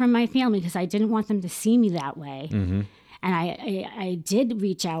away from my family, because I didn't want them to see me that way. Mm-hmm. And I did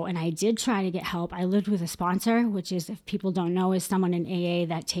reach out, and I did try to get help. I lived with a sponsor, which is, if people don't know, is someone in AA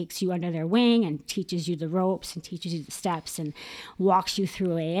that takes you under their wing and teaches you the ropes and teaches you the steps and walks you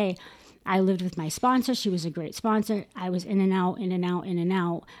through AA. I lived with my sponsor. She was a great sponsor. I was in and out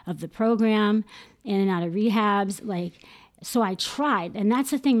of the program, in and out of rehabs. So I tried. And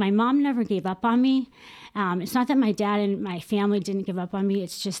that's the thing. My mom never gave up on me. It's not that my dad and my family didn't give up on me.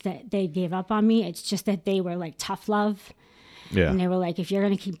 It's just that they gave up on me. It's just that they were like tough love. Yeah. And they were like, if you're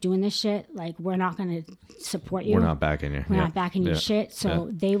going to keep doing this shit, like, we're not going to support you. We're not backing you. We're not backing your shit. So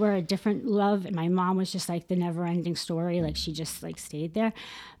they were a different love. And my mom was just like the never ending story. Like, she just like stayed there.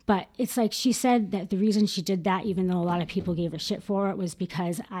 But it's like, she said that the reason she did that, even though a lot of people gave her shit for it, was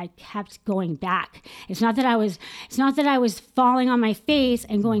because I kept going back. It's not that I was falling on my face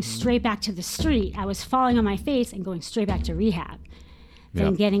and going straight back to the street. I was falling on my face and going straight back to rehab.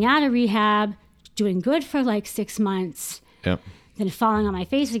 Then getting out of rehab, doing good for like 6 months. Yep. Then falling on my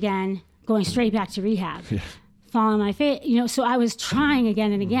face again, going straight back to rehab. Yeah. Falling on my face, so I was trying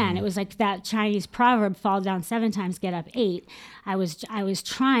again and again. It was like that Chinese proverb, fall down 7 times, get up 8. I was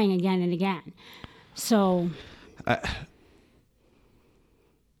trying again and again. So I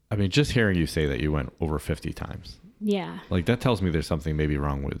mean, just hearing you say that you went over 50 times. Yeah. Like, that tells me there's something maybe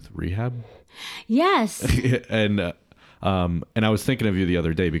wrong with rehab. Yes. And I was thinking of you the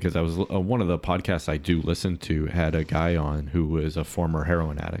other day, because I was one of the podcasts I do listen to had a guy on who was a former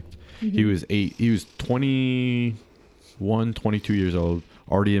heroin addict. Mm-hmm. He was 21, 22 years old,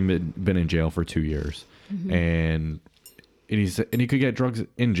 already been in jail for 2 years. Mm-hmm. And he could get drugs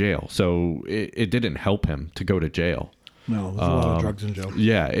in jail. So it didn't help him to go to jail. No, there's a lot of drugs in jail.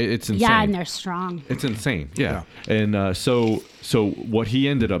 Yeah, it's insane. Yeah, and they're strong. It's insane. Yeah. And so what he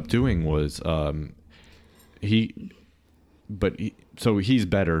ended up doing was he's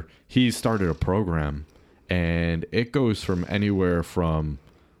better. He started a program, and it goes from anywhere from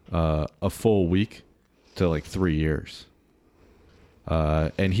a full week to like 3 years.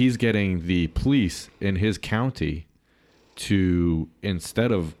 And he's getting the police in his county to,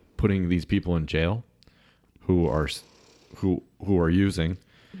 instead of putting these people in jail who are using,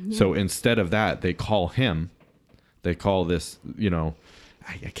 so instead of that, they call him. They call this,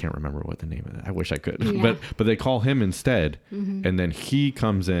 I can't remember what the name of that. I wish I could, Yeah. but they call him instead, and then he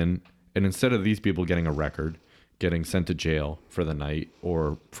comes in, and instead of these people getting a record, getting sent to jail for the night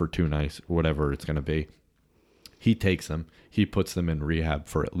or for 2 nights, or whatever it's going to be, he takes them, he puts them in rehab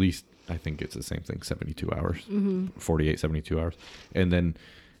for at least, I think it's the same thing, 72 hours, 48, 72 hours, and then.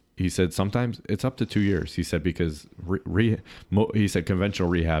 He said sometimes it's up to 2 years. He said because he said conventional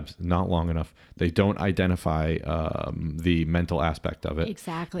rehab's not long enough. They don't identify the mental aspect of it.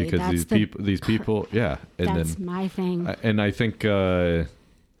 Exactly. Because That's these people, yeah. And that's then, my thing. And I think, and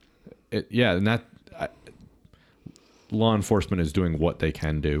that law enforcement is doing what they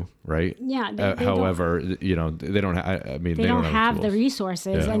can do, right? Yeah. They however, you know, they don't. I mean, they don't have the tools.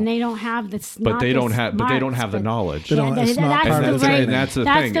 resources, Yeah. and they don't have the. But they don't have the knowledge. They don't- it's not part of the training. That's the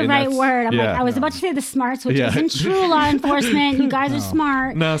that's thing. the And right that's- word. I'm yeah. like, I was about to say the smarts, which Yeah. isn't true. Law enforcement, you guys are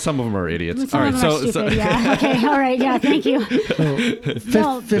smart. No, some of them are idiots. Some of them are stupid. Yeah. Okay. All right. Yeah. Thank you.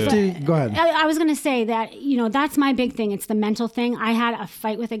 No, 50, but go ahead. I was going to say that, you know, that's my big thing. It's the mental thing. I had a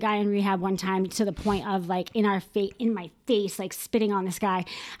fight with a guy in rehab one time to the point of like in my face, like spitting on this guy.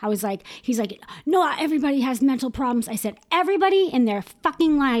 I was like, he's like, no, everybody has mental problems. I said, everybody in their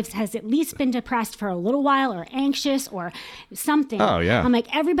fucking lives has at least been depressed for a little while or anxious or something. Oh, yeah. I'm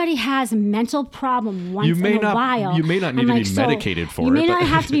like, everybody has a mental problem once in a while. You may not need I'm to like, be so medicated for it. You may but- not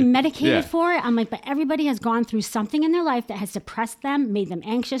have to be medicated Yeah. for it. I'm like, but everybody has gone through something in their life that has depressed them, made them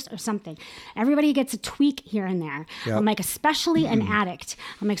anxious or something. Everybody gets a tweak here and there. Yep. I'm like, especially an addict.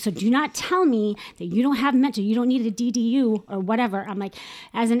 I'm like, so do not tell me that you don't have mental, you don't need a DDU or whatever. I'm like,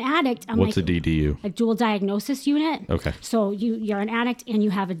 as an addict, I'm What's like, a DDU? a dual diagnosis unit. Okay. So you're an addict and you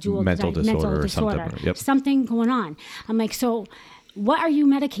have a dual Mental disorder or something. Yep. Something going on. I'm like, so what are you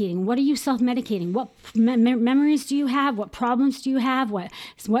medicating? What are you self-medicating? What memories do you have? What problems do you have? What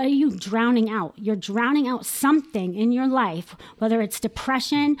are you drowning out? You're drowning out something in your life, whether it's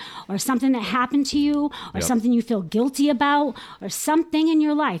depression or something that happened to you or Yep. something you feel guilty about or something in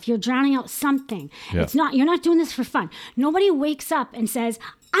your life. You're drowning out something. Yep. You're not doing this for fun. Nobody wakes up and says,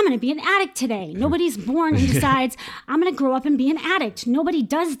 I'm going to be an addict today. Nobody's born and decides, I'm going to grow up and be an addict. Nobody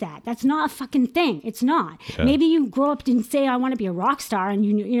does that. That's not a fucking thing. It's not. Yeah. Maybe you grow up and say, I want to be a rock star. And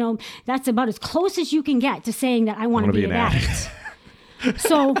you know, that's about as close as you can get to saying that I want to be an addict.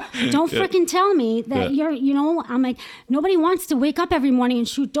 So don't freaking tell me that Yeah. I'm like, nobody wants to wake up every morning and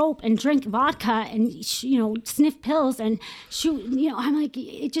shoot dope and drink vodka and, sniff pills and shoot, I'm like,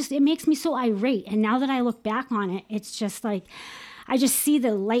 it makes me so irate. And now that I look back on it, it's just like, I just see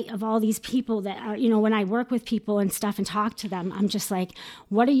the light of all these people that are, when I work with people and stuff and talk to them, I'm just like,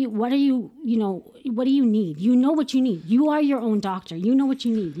 what do you need? You know what you need. You are your own doctor. You know what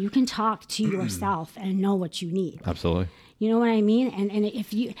you need. You can talk to yourself and know what you need. Absolutely. You know what I mean?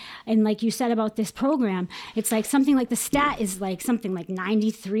 And like you said about this program, it's like something like the stat is like something like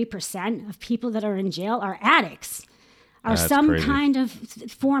 93% of people that are in jail are addicts. Or That's some crazy. kind of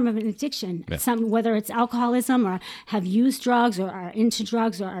form of an addiction, Yeah. whether it's alcoholism or have used drugs or are into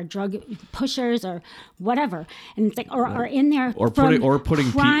drugs or are drug pushers or whatever, and it's like or are in there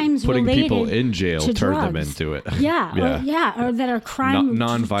putting crimes people related in jail to turn them drugs. into it. or that are crime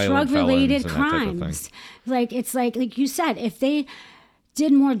Non-violent drug related felons and that type of thing. crimes. Like it's like you said, if they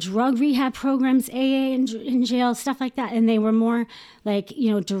did more drug rehab programs, AA in jail, stuff like that, and they were more like,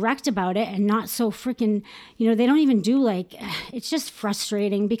 direct about it and not so freaking, they don't even do like, it's just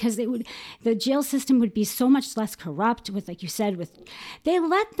frustrating because the jail system would be so much less corrupt with, like you said, they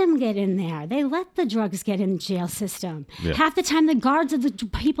let them get in there. They let the drugs get in the jail system. Yeah. Half the time the guards are the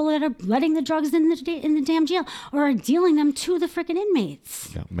people that are letting the drugs in the damn jail or are dealing them to the freaking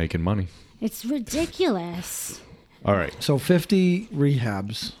inmates. Yeah, making money. It's ridiculous. All right. So 50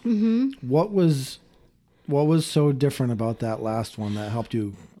 rehabs. Mm-hmm. What was so different about that last one that helped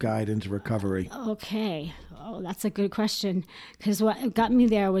you guide into recovery? Okay. Oh, that's a good question. Because what got me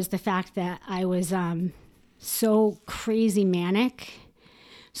there was the fact that I was so crazy manic.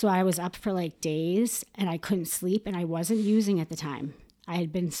 So I was up for like days and I couldn't sleep and I wasn't using at the time. I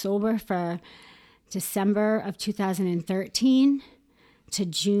had been sober for December of 2013 to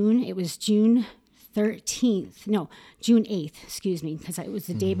June. It was June 8th, excuse me, because it was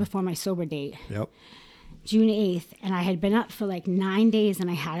the day before my sober date. Yep. June 8th, and I had been up for like 9 days and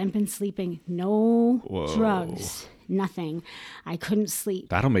I hadn't been sleeping. No Whoa. drugs, nothing. I couldn't sleep.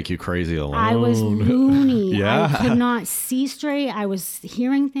 That'll make you crazy alone. I was loony. Yeah. I could not see straight. I was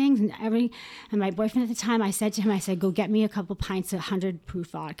hearing things and my boyfriend at the time, I said to him, go get me a couple pints of 100 proof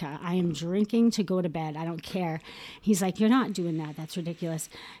vodka. I am drinking to go to bed. I don't care. He's like, you're not doing that. That's ridiculous.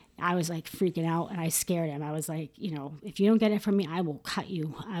 I was like freaking out and I scared him. I was like, if you don't get it from me, I will cut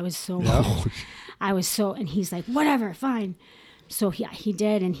you. I was so, and he's like, whatever, fine. So he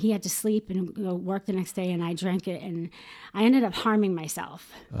did, and he had to sleep and go work the next day, and I drank it, and I ended up harming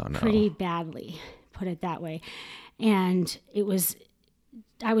myself pretty badly, put it that way. And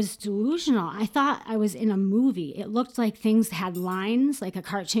I was delusional. I thought I was in a movie. It looked like things had lines, like a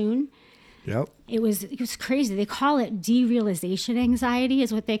cartoon. Yep. It was crazy. They call it derealization anxiety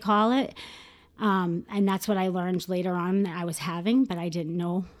is what they call it. And that's what I learned later on that I was having, but I didn't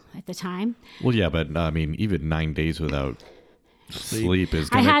know at the time. Well, yeah, but I mean, even 9 days without sleep is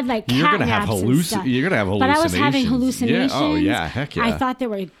I had like you're cat gonna have naps and stuff. You're gonna have But hallucinations. I was having hallucinations. Yeah. Oh yeah, heck yeah. I thought there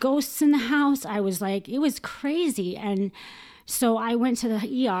were ghosts in the house. I was like, it was crazy. And so I went to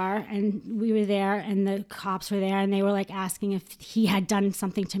the ER, and we were there, and the cops were there, and they were like asking if he had done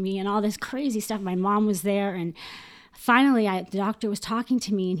something to me and all this crazy stuff. My mom was there, and finally the doctor was talking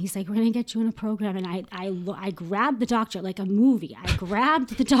to me, and he's like, we're going to get you in a program. And I grabbed the doctor like a movie. I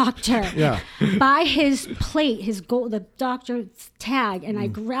grabbed the doctor by his plate, the doctor's tag, and I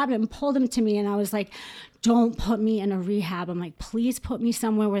grabbed him, pulled him to me, and I was like, don't put me in a rehab. I'm like, please put me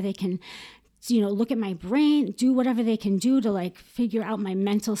somewhere where they can, look at my brain, do whatever they can do to like figure out my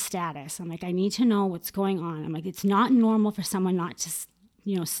mental status. I'm like, I need to know what's going on. I'm like, it's not normal for someone not to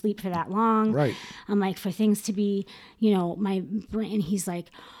sleep for that long. Right. I'm like, for things to be, my brain. And he's like,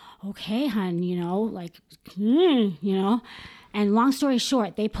 okay, hon, And long story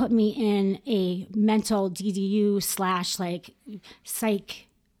short, they put me in a mental DDU / psych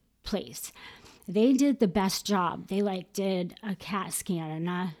place. They did the best job. They did a CAT scan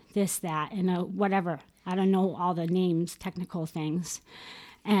and this, that, and a whatever. I don't know all the names, technical things.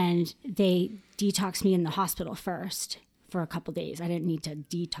 And they detoxed me in the hospital first for a couple days. I didn't need to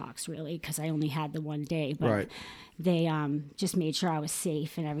detox really because I only had the 1 day. But they just made sure I was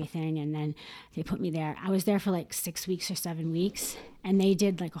safe and everything. And then they put me there. I was there for 6 weeks or 7 weeks. And they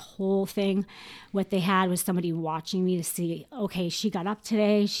did a whole thing. What they had was somebody watching me to see, okay, she got up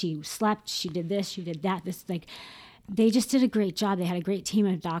today, she slept, she did this, she did that. They just did a great job. They had a great team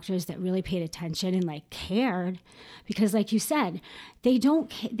of doctors that really paid attention and cared, because like you said, they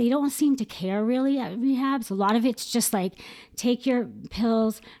don't seem to care really at rehabs. A lot of it's just take your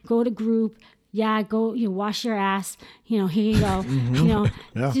pills, go to group. Yeah, go, wash your ass, here you go,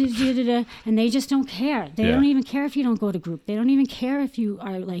 and they just don't care. They don't even care if you don't go to group. They don't even care if you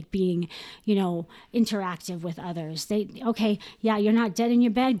are being, interactive with others. You're not dead in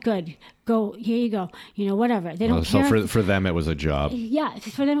your bed. Good. Go, here you go, whatever. They don't care. So for them, it was a job. Yeah,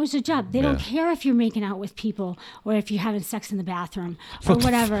 for them, it was a job. They don't care if you're making out with people or if you're having sex in the bathroom or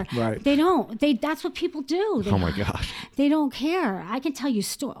whatever. Right. They don't. That's what people do. Oh my gosh. They don't care. I can tell you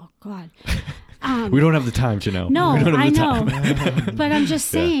oh God. We don't have the time to know. No, we don't have I the know. time. But I'm just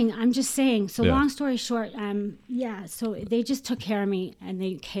saying. So long story short, so they just took care of me and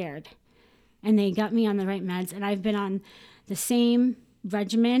they cared. And they got me on the right meds. And I've been on the same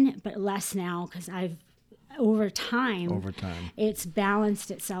regimen, but less now because over time, it's balanced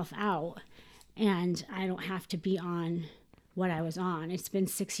itself out. And I don't have to be on what I was on. It's been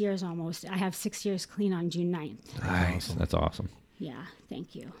 6 years almost. I have 6 years clean on June 9th. Nice. That's awesome. Yeah,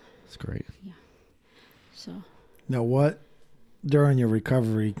 thank you. That's great. Yeah. So. Now, what during your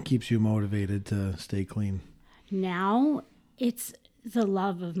recovery keeps you motivated to stay clean? Now, it's the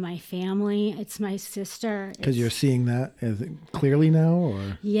love of my family. It's my sister. Because you're seeing that clearly now,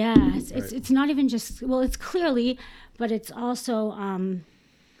 or? Yeah, it's not even just, well, it's clearly, but it's also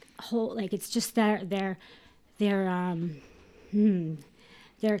it's just their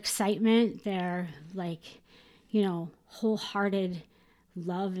excitement, their wholehearted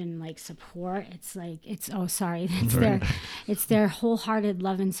love and support. It's their wholehearted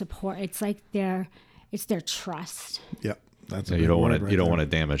love and support. It's their trust. Yep. That's you don't want to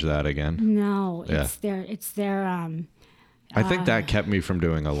damage that again. No, it's their I think that kept me from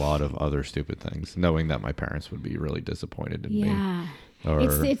doing a lot of other stupid things, knowing that my parents would be really disappointed in me. Yeah.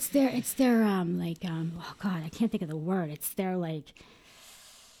 It's their oh God, I can't think of the word. It's their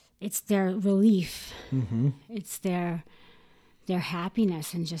relief. Mm-hmm. It's their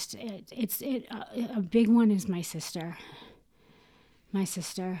happiness, and just a big one is my sister. I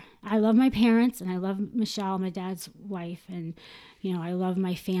love my parents, and I love Michelle, my dad's wife, and I love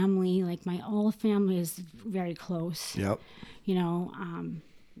my family. My whole family is very close. Yep.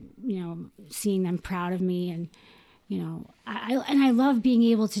 Seeing them proud of me, and I love being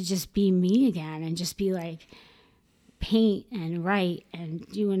able to just be me again, and just be paint and write and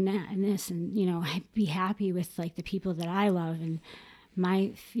doing that and this, and be happy with the people that I love and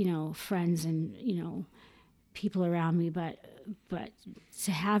my friends and people around me, but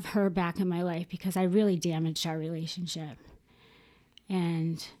to have her back in my life, because I really damaged our relationship,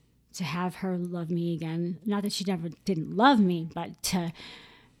 and to have her love me again. Not that she never didn't love me, but to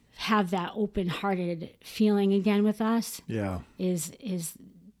have that open-hearted feeling again with us is it's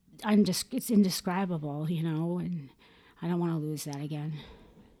indescribable, you know, and I don't want to lose that again.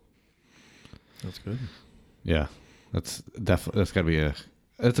 That's good. Yeah, that's definitely,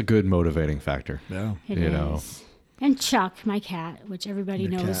 that's a good motivating factor. Yeah. It is. And Chuck, my cat, which everybody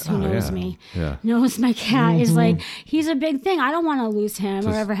knows who Oh, knows yeah. me, Yeah. knows my cat is like, he's a big thing. I don't want to lose him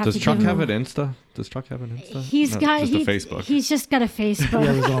or ever have to Does Chuck give have him. an Insta? Does Chuck have an Insta? He's No, got just a Facebook. He's just got a Facebook.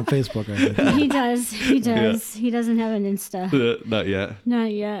 Yeah, it was on Facebook, I think. He does. He doesn't have an Insta. Not yet.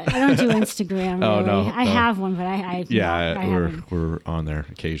 Not yet. I don't do Instagram. Really. Oh, no, I no. have one, but I haven't. we're on there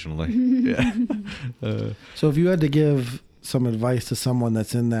occasionally. Yeah. So if you had to give some advice to someone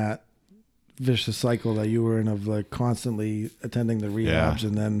that's in that vicious cycle that you were in of like constantly attending the rehabs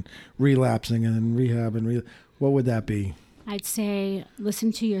and then relapsing and then rehab and what would that be? I'd say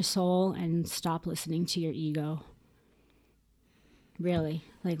listen to your soul and stop listening to your ego. Really,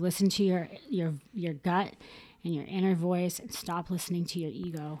 like listen to your gut and your inner voice and stop listening to your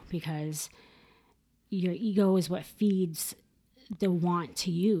ego, because your ego is what feeds the want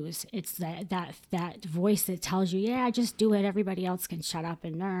to use. It's that voice that tells you, yeah, just do it, everybody else can shut up,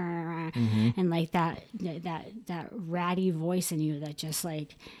 and and like that ratty voice in you that just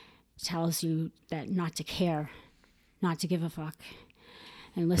like tells you that not to care, not to give a fuck,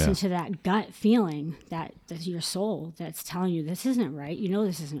 and listen to that gut feeling that's your soul that's telling you this isn't right. You know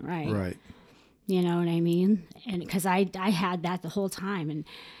this isn't right. Right. You know what I mean? And because I had that the whole time. And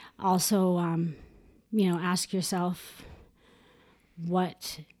also ask yourself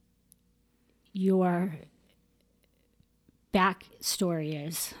what your backstory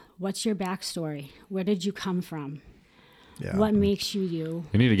is. What's your backstory? Where did you come from? Yeah. What makes you you?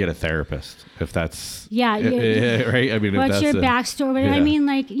 You need to get a therapist if that's Yeah, right. I mean, if what's that's your backstory? yeah. I mean,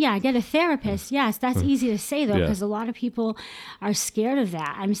 like, get a therapist. Yes, that's easy to say though, Yeah. because a lot of people are scared of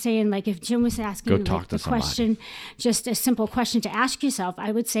that. I'm saying, like, if Jim was asking Go talk like, to the somebody. question, just a simple question to ask yourself,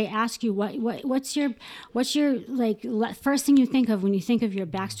 I would say ask you what's your like first thing you think of when you think of your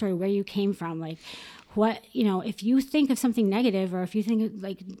backstory, where you came from, like. What, if you think of something negative, or if you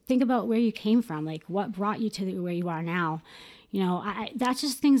think about where you came from, like what brought you to where you are now, that's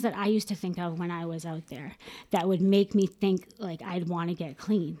just things that I used to think of when I was out there that would make me think like I'd want to get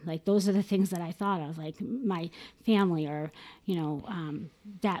clean. Like those are the things that I thought of, like my family, or,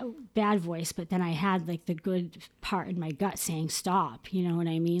 that bad voice. But then I had like the good part in my gut saying, stop, you know what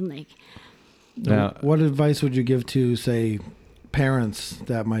I mean? Like, Now, What advice would you give to, say, parents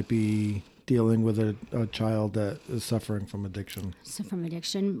that might be dealing with a child that is suffering from addiction? so from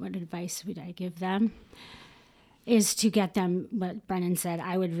addiction, what advice would I give them? Is to get them, what Brennan said,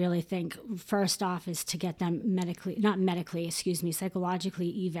 I would really think first off is to get them psychologically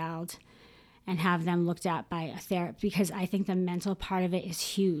evaled and have them looked at by a therapist, because I think the mental part of it is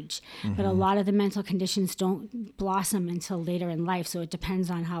huge. But a lot of the mental conditions don't blossom until later in life, so it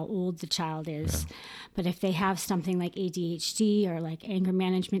depends on how old the child is. Yeah. But if they have something like ADHD or like anger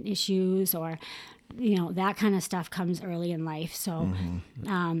management issues, or that kind of stuff comes early in life. So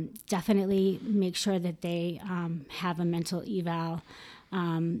definitely make sure that they have a mental eval.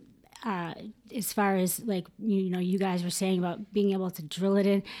 As far as like, you guys were saying about being able to drill it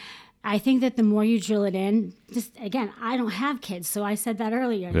in, I think that the more you drill it in, just again, I don't have kids, so I said that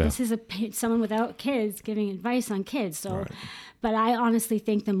earlier. Yeah. This is someone without kids giving advice on kids. So, but I honestly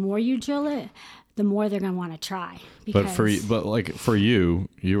think the more you drill it, the more they're going to want to try. But for you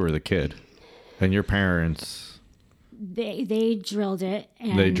were the kid, and your parents, they drilled it.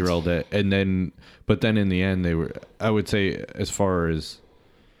 And but then in the end, they were. I would say, as far as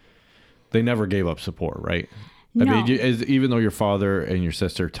they never gave up support, right? No. I mean, even though your father and your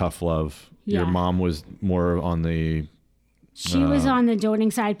sister tough love, your mom was more on the. She was on the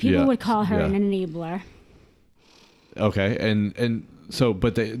doting side. People would call her an enabler. Okay, and so,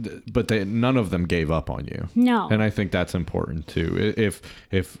 but they none of them gave up on you. No. And I think that's important too.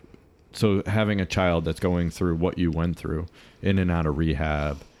 If so, having a child that's going through what you went through, in and out of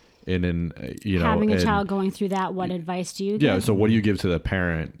rehab, having a child going through that, what advice do you give? Yeah. So what do you give to the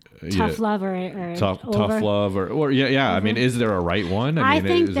parent? Tough love or tough love or I mean, is there a right one? I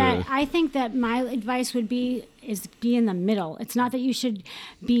think that my advice would be is be in the middle. It's not that you should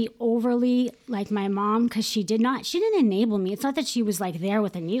be overly like my mom, because she didn't enable me. It's not that she was like there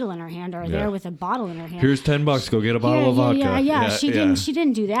with a needle in her hand or there with a bottle in her hand. Here's $10. Go get a bottle of vodka. Yeah. She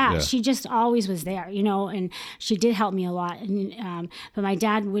didn't do that. Yeah. She just always was there, and she did help me a lot. And but my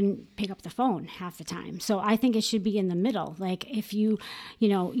dad wouldn't pick up the phone half the time. So I think it should be in the middle. Like if you're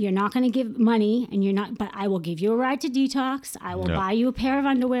not going to give money and you're not, but I will give you a ride to detox. I will buy you a pair of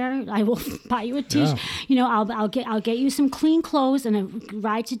underwear. I will buy you a t-shirt. I'll get you some clean clothes and a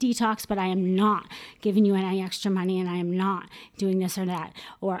ride to detox, but I am not giving you any extra money, and I am not doing this or that.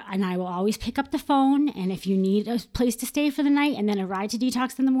 And I will always pick up the phone, and if you need a place to stay for the night and then a ride to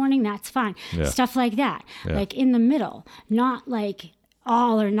detox in the morning, that's fine. Yeah. Stuff like that. Yeah. Like in the middle, not like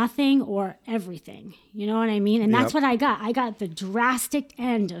all or nothing or everything. You know what I mean? And that's what I got. I got the drastic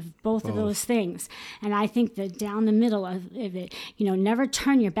end of both of those things. And I think that down the middle of it, never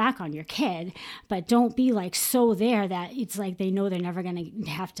turn your back on your kid, but don't be like so there that it's like they know they're never going to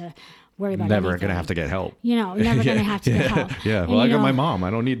have to worry about Never anything. going to have to get help. Never going to have to get help. Yeah. Well, I got my mom. I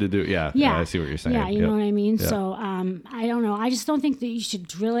don't need to do. Yeah. I see what you're saying. Yeah, you know what I mean? Yeah. So I don't know. I just don't think that you should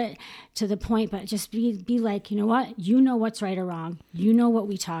drill it to the point, but just be like, you know what? You know what's right or wrong. You know what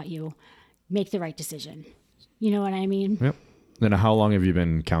we taught you. Make the right decision. You know what I mean? Yep. Then how long have you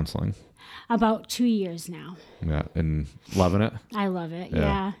been counseling? About 2 years now. Yeah. And loving it? I love it. Yeah.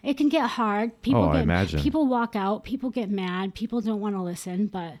 Yeah. It can get hard. I imagine. People walk out. People get mad. People don't want to listen,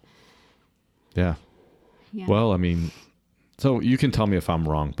 but... Yeah. Well, I mean, so you can tell me if I'm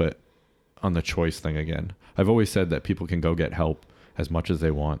wrong, but on the choice thing again, I've always said that people can go get help as much as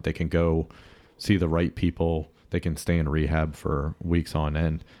they want. They can go see the right people. They can stay in rehab for weeks on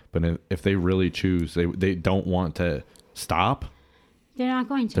end. But if they really choose, they don't want to stop. They're not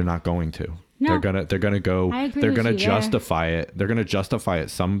going to. They're not going to. No. They're gonna go. I agree They're with gonna you justify it. They're gonna justify it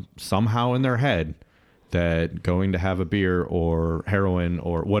somehow in their head that going to have a beer or heroin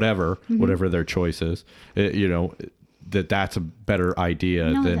or whatever their choice is, that's a better idea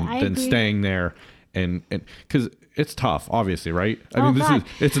than staying there and because it's tough, obviously, right? I mean,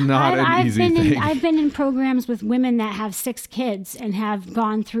 it's not an easy thing. I've been in programs with women that have 6 kids and have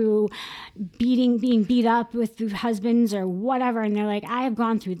gone through being beat up with husbands or whatever, and they're like, I have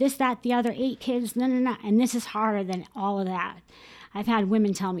gone through this, that, the other, 8 kids, no, and this is harder than all of that. I've had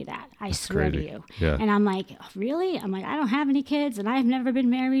women tell me that. I swear to you. Yeah. And I'm like, really? I'm like, I don't have any kids, and I've never been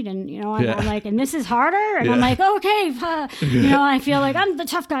married, and I'm like, and this is harder. And I'm like, okay, I feel like I'm the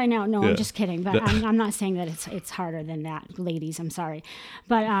tough guy now. No, I'm just kidding. But I'm not saying that it's harder than that, ladies. I'm sorry,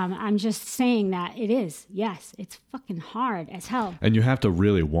 but I'm just saying that it is. Yes, it's fucking hard as hell. And you have to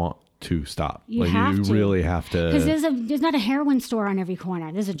really want to stop. You really have to, because there's not a heroin store on every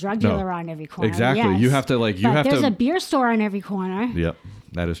corner. There's a drug dealer on every corner. Exactly. Yes. You have to there's a beer store on every corner. Yep,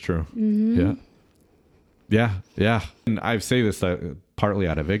 that is true. Mm-hmm. Yeah. And I say this partly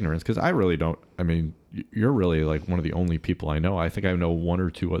out of ignorance because I really don't. I mean, you're really like one of the only people I know. I think I know 1 or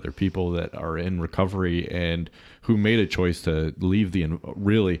 2 other people that are in recovery and who made a choice to leave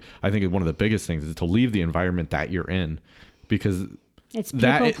I think one of the biggest things is to leave the environment that you're in, because it's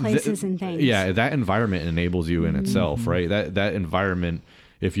people, places, and things. Yeah, that environment enables you in itself, right? That environment,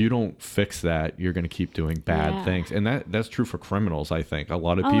 if you don't fix that, you're going to keep doing bad things. And that's true for criminals, I think. A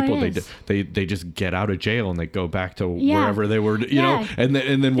lot of people, they just get out of jail and they go back to wherever they were, know, and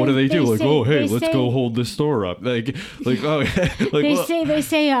then what do they do? Like, oh, hey, let's go hold this store up. Like oh, like they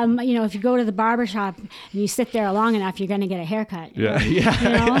say, if you go to the barber shop and you sit there long enough, you're going to get a haircut. Yeah.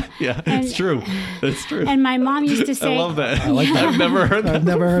 It's true. It's true. And my mom used to say, I love that. I like that. I've never heard that. I've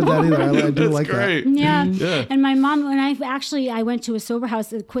never heard that either. I do like great. that. Yeah. And my mom, when I went to a sober house,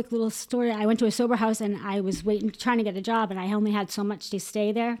 a quick little story. I went to a sober house and I was trying to get a job, and I only had so much to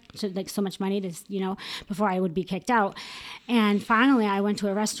stay there, so much money to, before I would be kicked out. And finally, I went to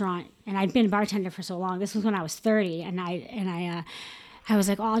a restaurant, and I'd been a bartender for so long. This was when I was 30, and I was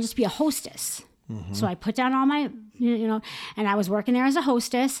like, oh, I'll just be a hostess. Mm-hmm. So I put down all my, and I was working there as a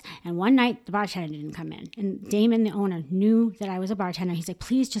hostess. And one night the bartender didn't come in. And Damon, the owner, knew that I was a bartender. He's like,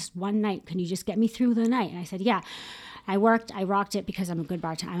 please, just one night. Can you just get me through the night? And I said, yeah. I rocked it because I'm a good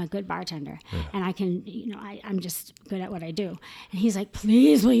bartender. I'm a good bartender. Yeah. And I can, I'm just good at what I do. And he's like,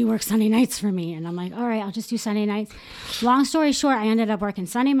 please, will you work Sunday nights for me? And I'm like, all right, I'll just do Sunday nights. Long story short, I ended up working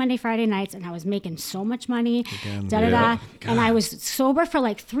Sunday, Monday, Friday nights, and I was making so much money. And I was sober for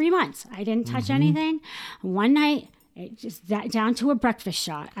like 3 months. I didn't touch anything. One night, it just down to a breakfast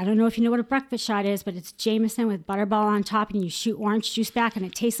shot. I don't know if you know what a breakfast shot is, but it's Jameson with Butterball on top, and you shoot orange juice back, and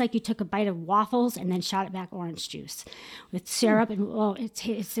it tastes like you took a bite of waffles and then shot it back orange juice with syrup, and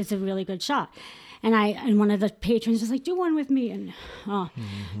it's a really good shot. And one of the patrons was like, do one with me. And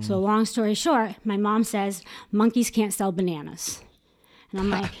so long story short, my mom says, monkeys can't sell bananas. And I'm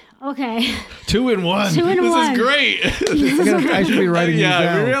like, okay. 2 in 1. 2 in this 1. is great. I should be writing these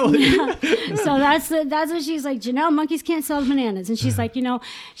down. Really. So that's what she's like, Janelle, monkeys can't sell bananas. And she's like,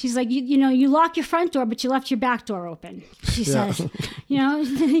 you lock your front door, but you left your back door open. She says,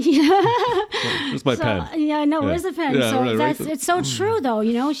 Where's my pen? Yeah, no, where's the pen? Yeah, So right. it's so true though,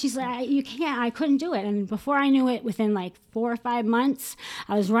 she's like, I couldn't do it. And before I knew it, within like 4 or 5 months,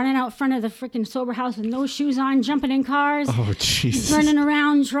 I was running out front of the freaking sober house with no shoes on, jumping in cars. Oh, Jesus. Running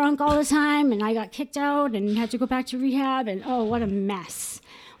around drunk all the time, and I got kicked out and had to go back to rehab, and oh, what a mess.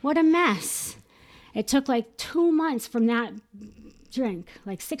 What a mess. It took like 2 months from that drink,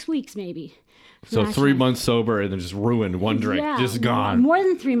 like 6 weeks maybe. So 3 months sober and then just ruined one drink, just gone. More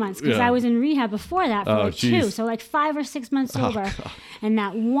than 3 months, because I was in rehab before that for like 2. Geez. So like 5 or 6 months sober. And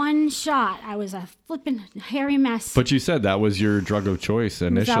that one shot, I was a flipping hairy mess. But you said that was your drug of choice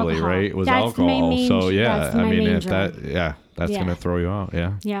initially, alcohol. right? It was That's my alcohol. main- So yeah, that's my main if drug. that's Yeah. going to throw you out.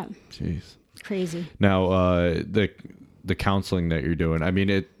 Yeah. Yeah, Jeez. crazy. Now, the counseling that you're doing,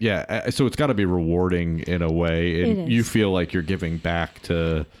 so it's got to be rewarding in a way, and It is. you feel like you're giving back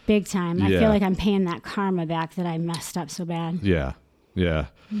to, Big time. I Yeah. feel like I'm paying that karma back that I messed up so bad. yeah,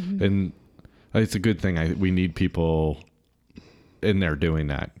 Mm-hmm. and it's a good thing. We need people in there doing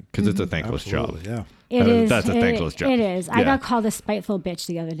that because it's a thankless job. Absolutely, yeah. It is. That's a thankless job. It is. I Yeah. got called a spiteful bitch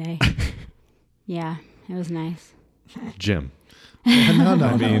the other day. Yeah, it was nice. Jim.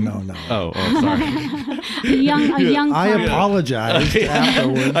 No. Oh, sorry. A young I client. apologized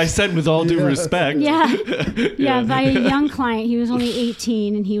afterwards. I said with all due respect. Yeah, by a young client. He was only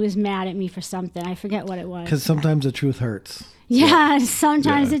 18 and he was mad at me for something. I forget what it was. Because sometimes the truth hurts. Yeah,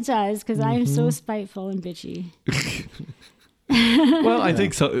 sometimes Yeah. it does because I am so spiteful and bitchy. Well, I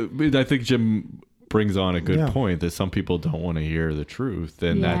think so. I think Jim brings on a good Yeah. point that some people don't want to hear the truth,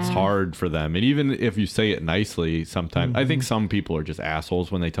 and that's Yeah. hard for them. And even if you say it nicely, sometimes I think some people are just assholes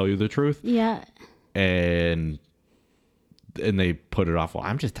when they tell you the truth, Yeah, and they put it off. Well,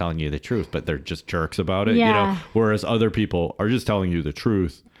 I'm just telling you the truth, but they're just jerks about it, Yeah. Whereas other people are just telling you the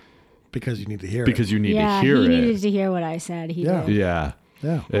truth Because you need to hear because you need yeah. to hear He it. needed to hear what I said. He Yeah. did. Yeah. it.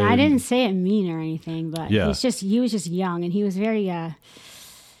 Yeah. And I And- didn't say it mean or anything, but Yeah. he was just young and he was very, I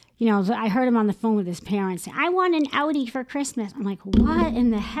heard him on the phone with his parents say, I want an Audi for Christmas. I'm like, what in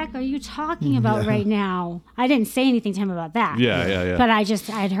the heck are you talking about right now? I didn't say anything to him about that. Yeah. But I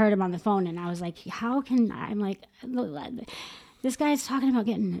had heard him on the phone and I was like, I'm like, this guy's talking about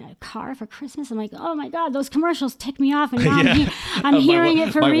getting a car for Christmas. I'm like, oh my God, those commercials tick me off. And now I'm hearing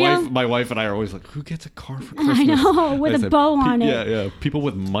it for real. My wife and I are always like, who gets a car for Christmas? I know, with I a said, bow on it. Yeah. People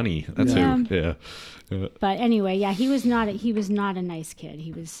with money. That's Yeah. who. Yeah. But anyway, yeah, he was not a nice kid.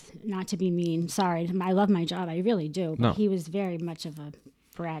 He was, not to be mean. Sorry, I love my job. I really do. But No. he was very much of a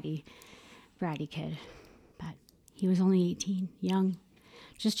bratty kid. But he was only 18, young.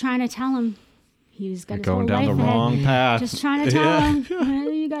 Just trying to tell him he's got his Going whole down the life ahead. wrong path. Just trying to tell him,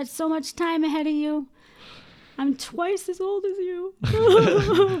 you got so much time ahead of you. I'm twice as old as you.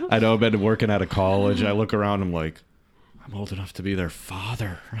 I know I've been working out of college. And I look around. I'm like, I'm old enough to be their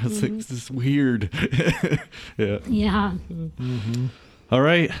father. I was like, this is weird. Yeah. Yeah. All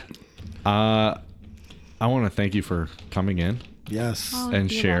right. I want to thank you for coming in Yes. Oh,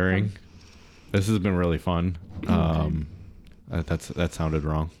 and you're sharing. welcome. This has been really fun. That sounded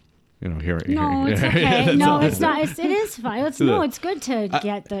wrong. Hearing. No, it's hearing- okay. That's No, all. it's not. It is fine. It's good to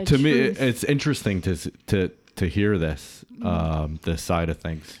get the To me, truth. it's interesting to hear this this side of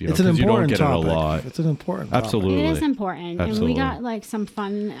things. It's an because you don't important get topic. it a lot. It's an important topic. Absolutely. It is important, Absolutely. and we got like some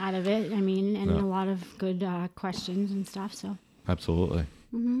fun out of it. I mean, and a lot of good questions and stuff. So Absolutely.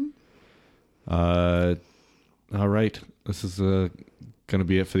 All right. This is going to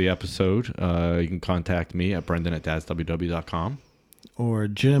be it for the episode. You can contact me at brendan@dadsww.com. Or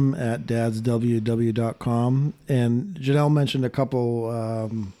Jim at dadsww.com. And Janelle mentioned a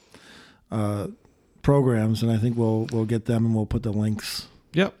couple programs, and I think we'll get them and we'll put the links.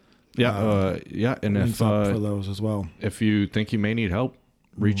 Yep. Yeah. And links up for those as well. if you think you may need help,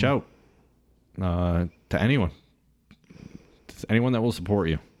 reach out to anyone. It's anyone that will support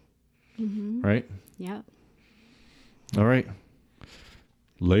you. Right? yeah. All right.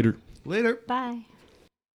 Later. Later. Bye.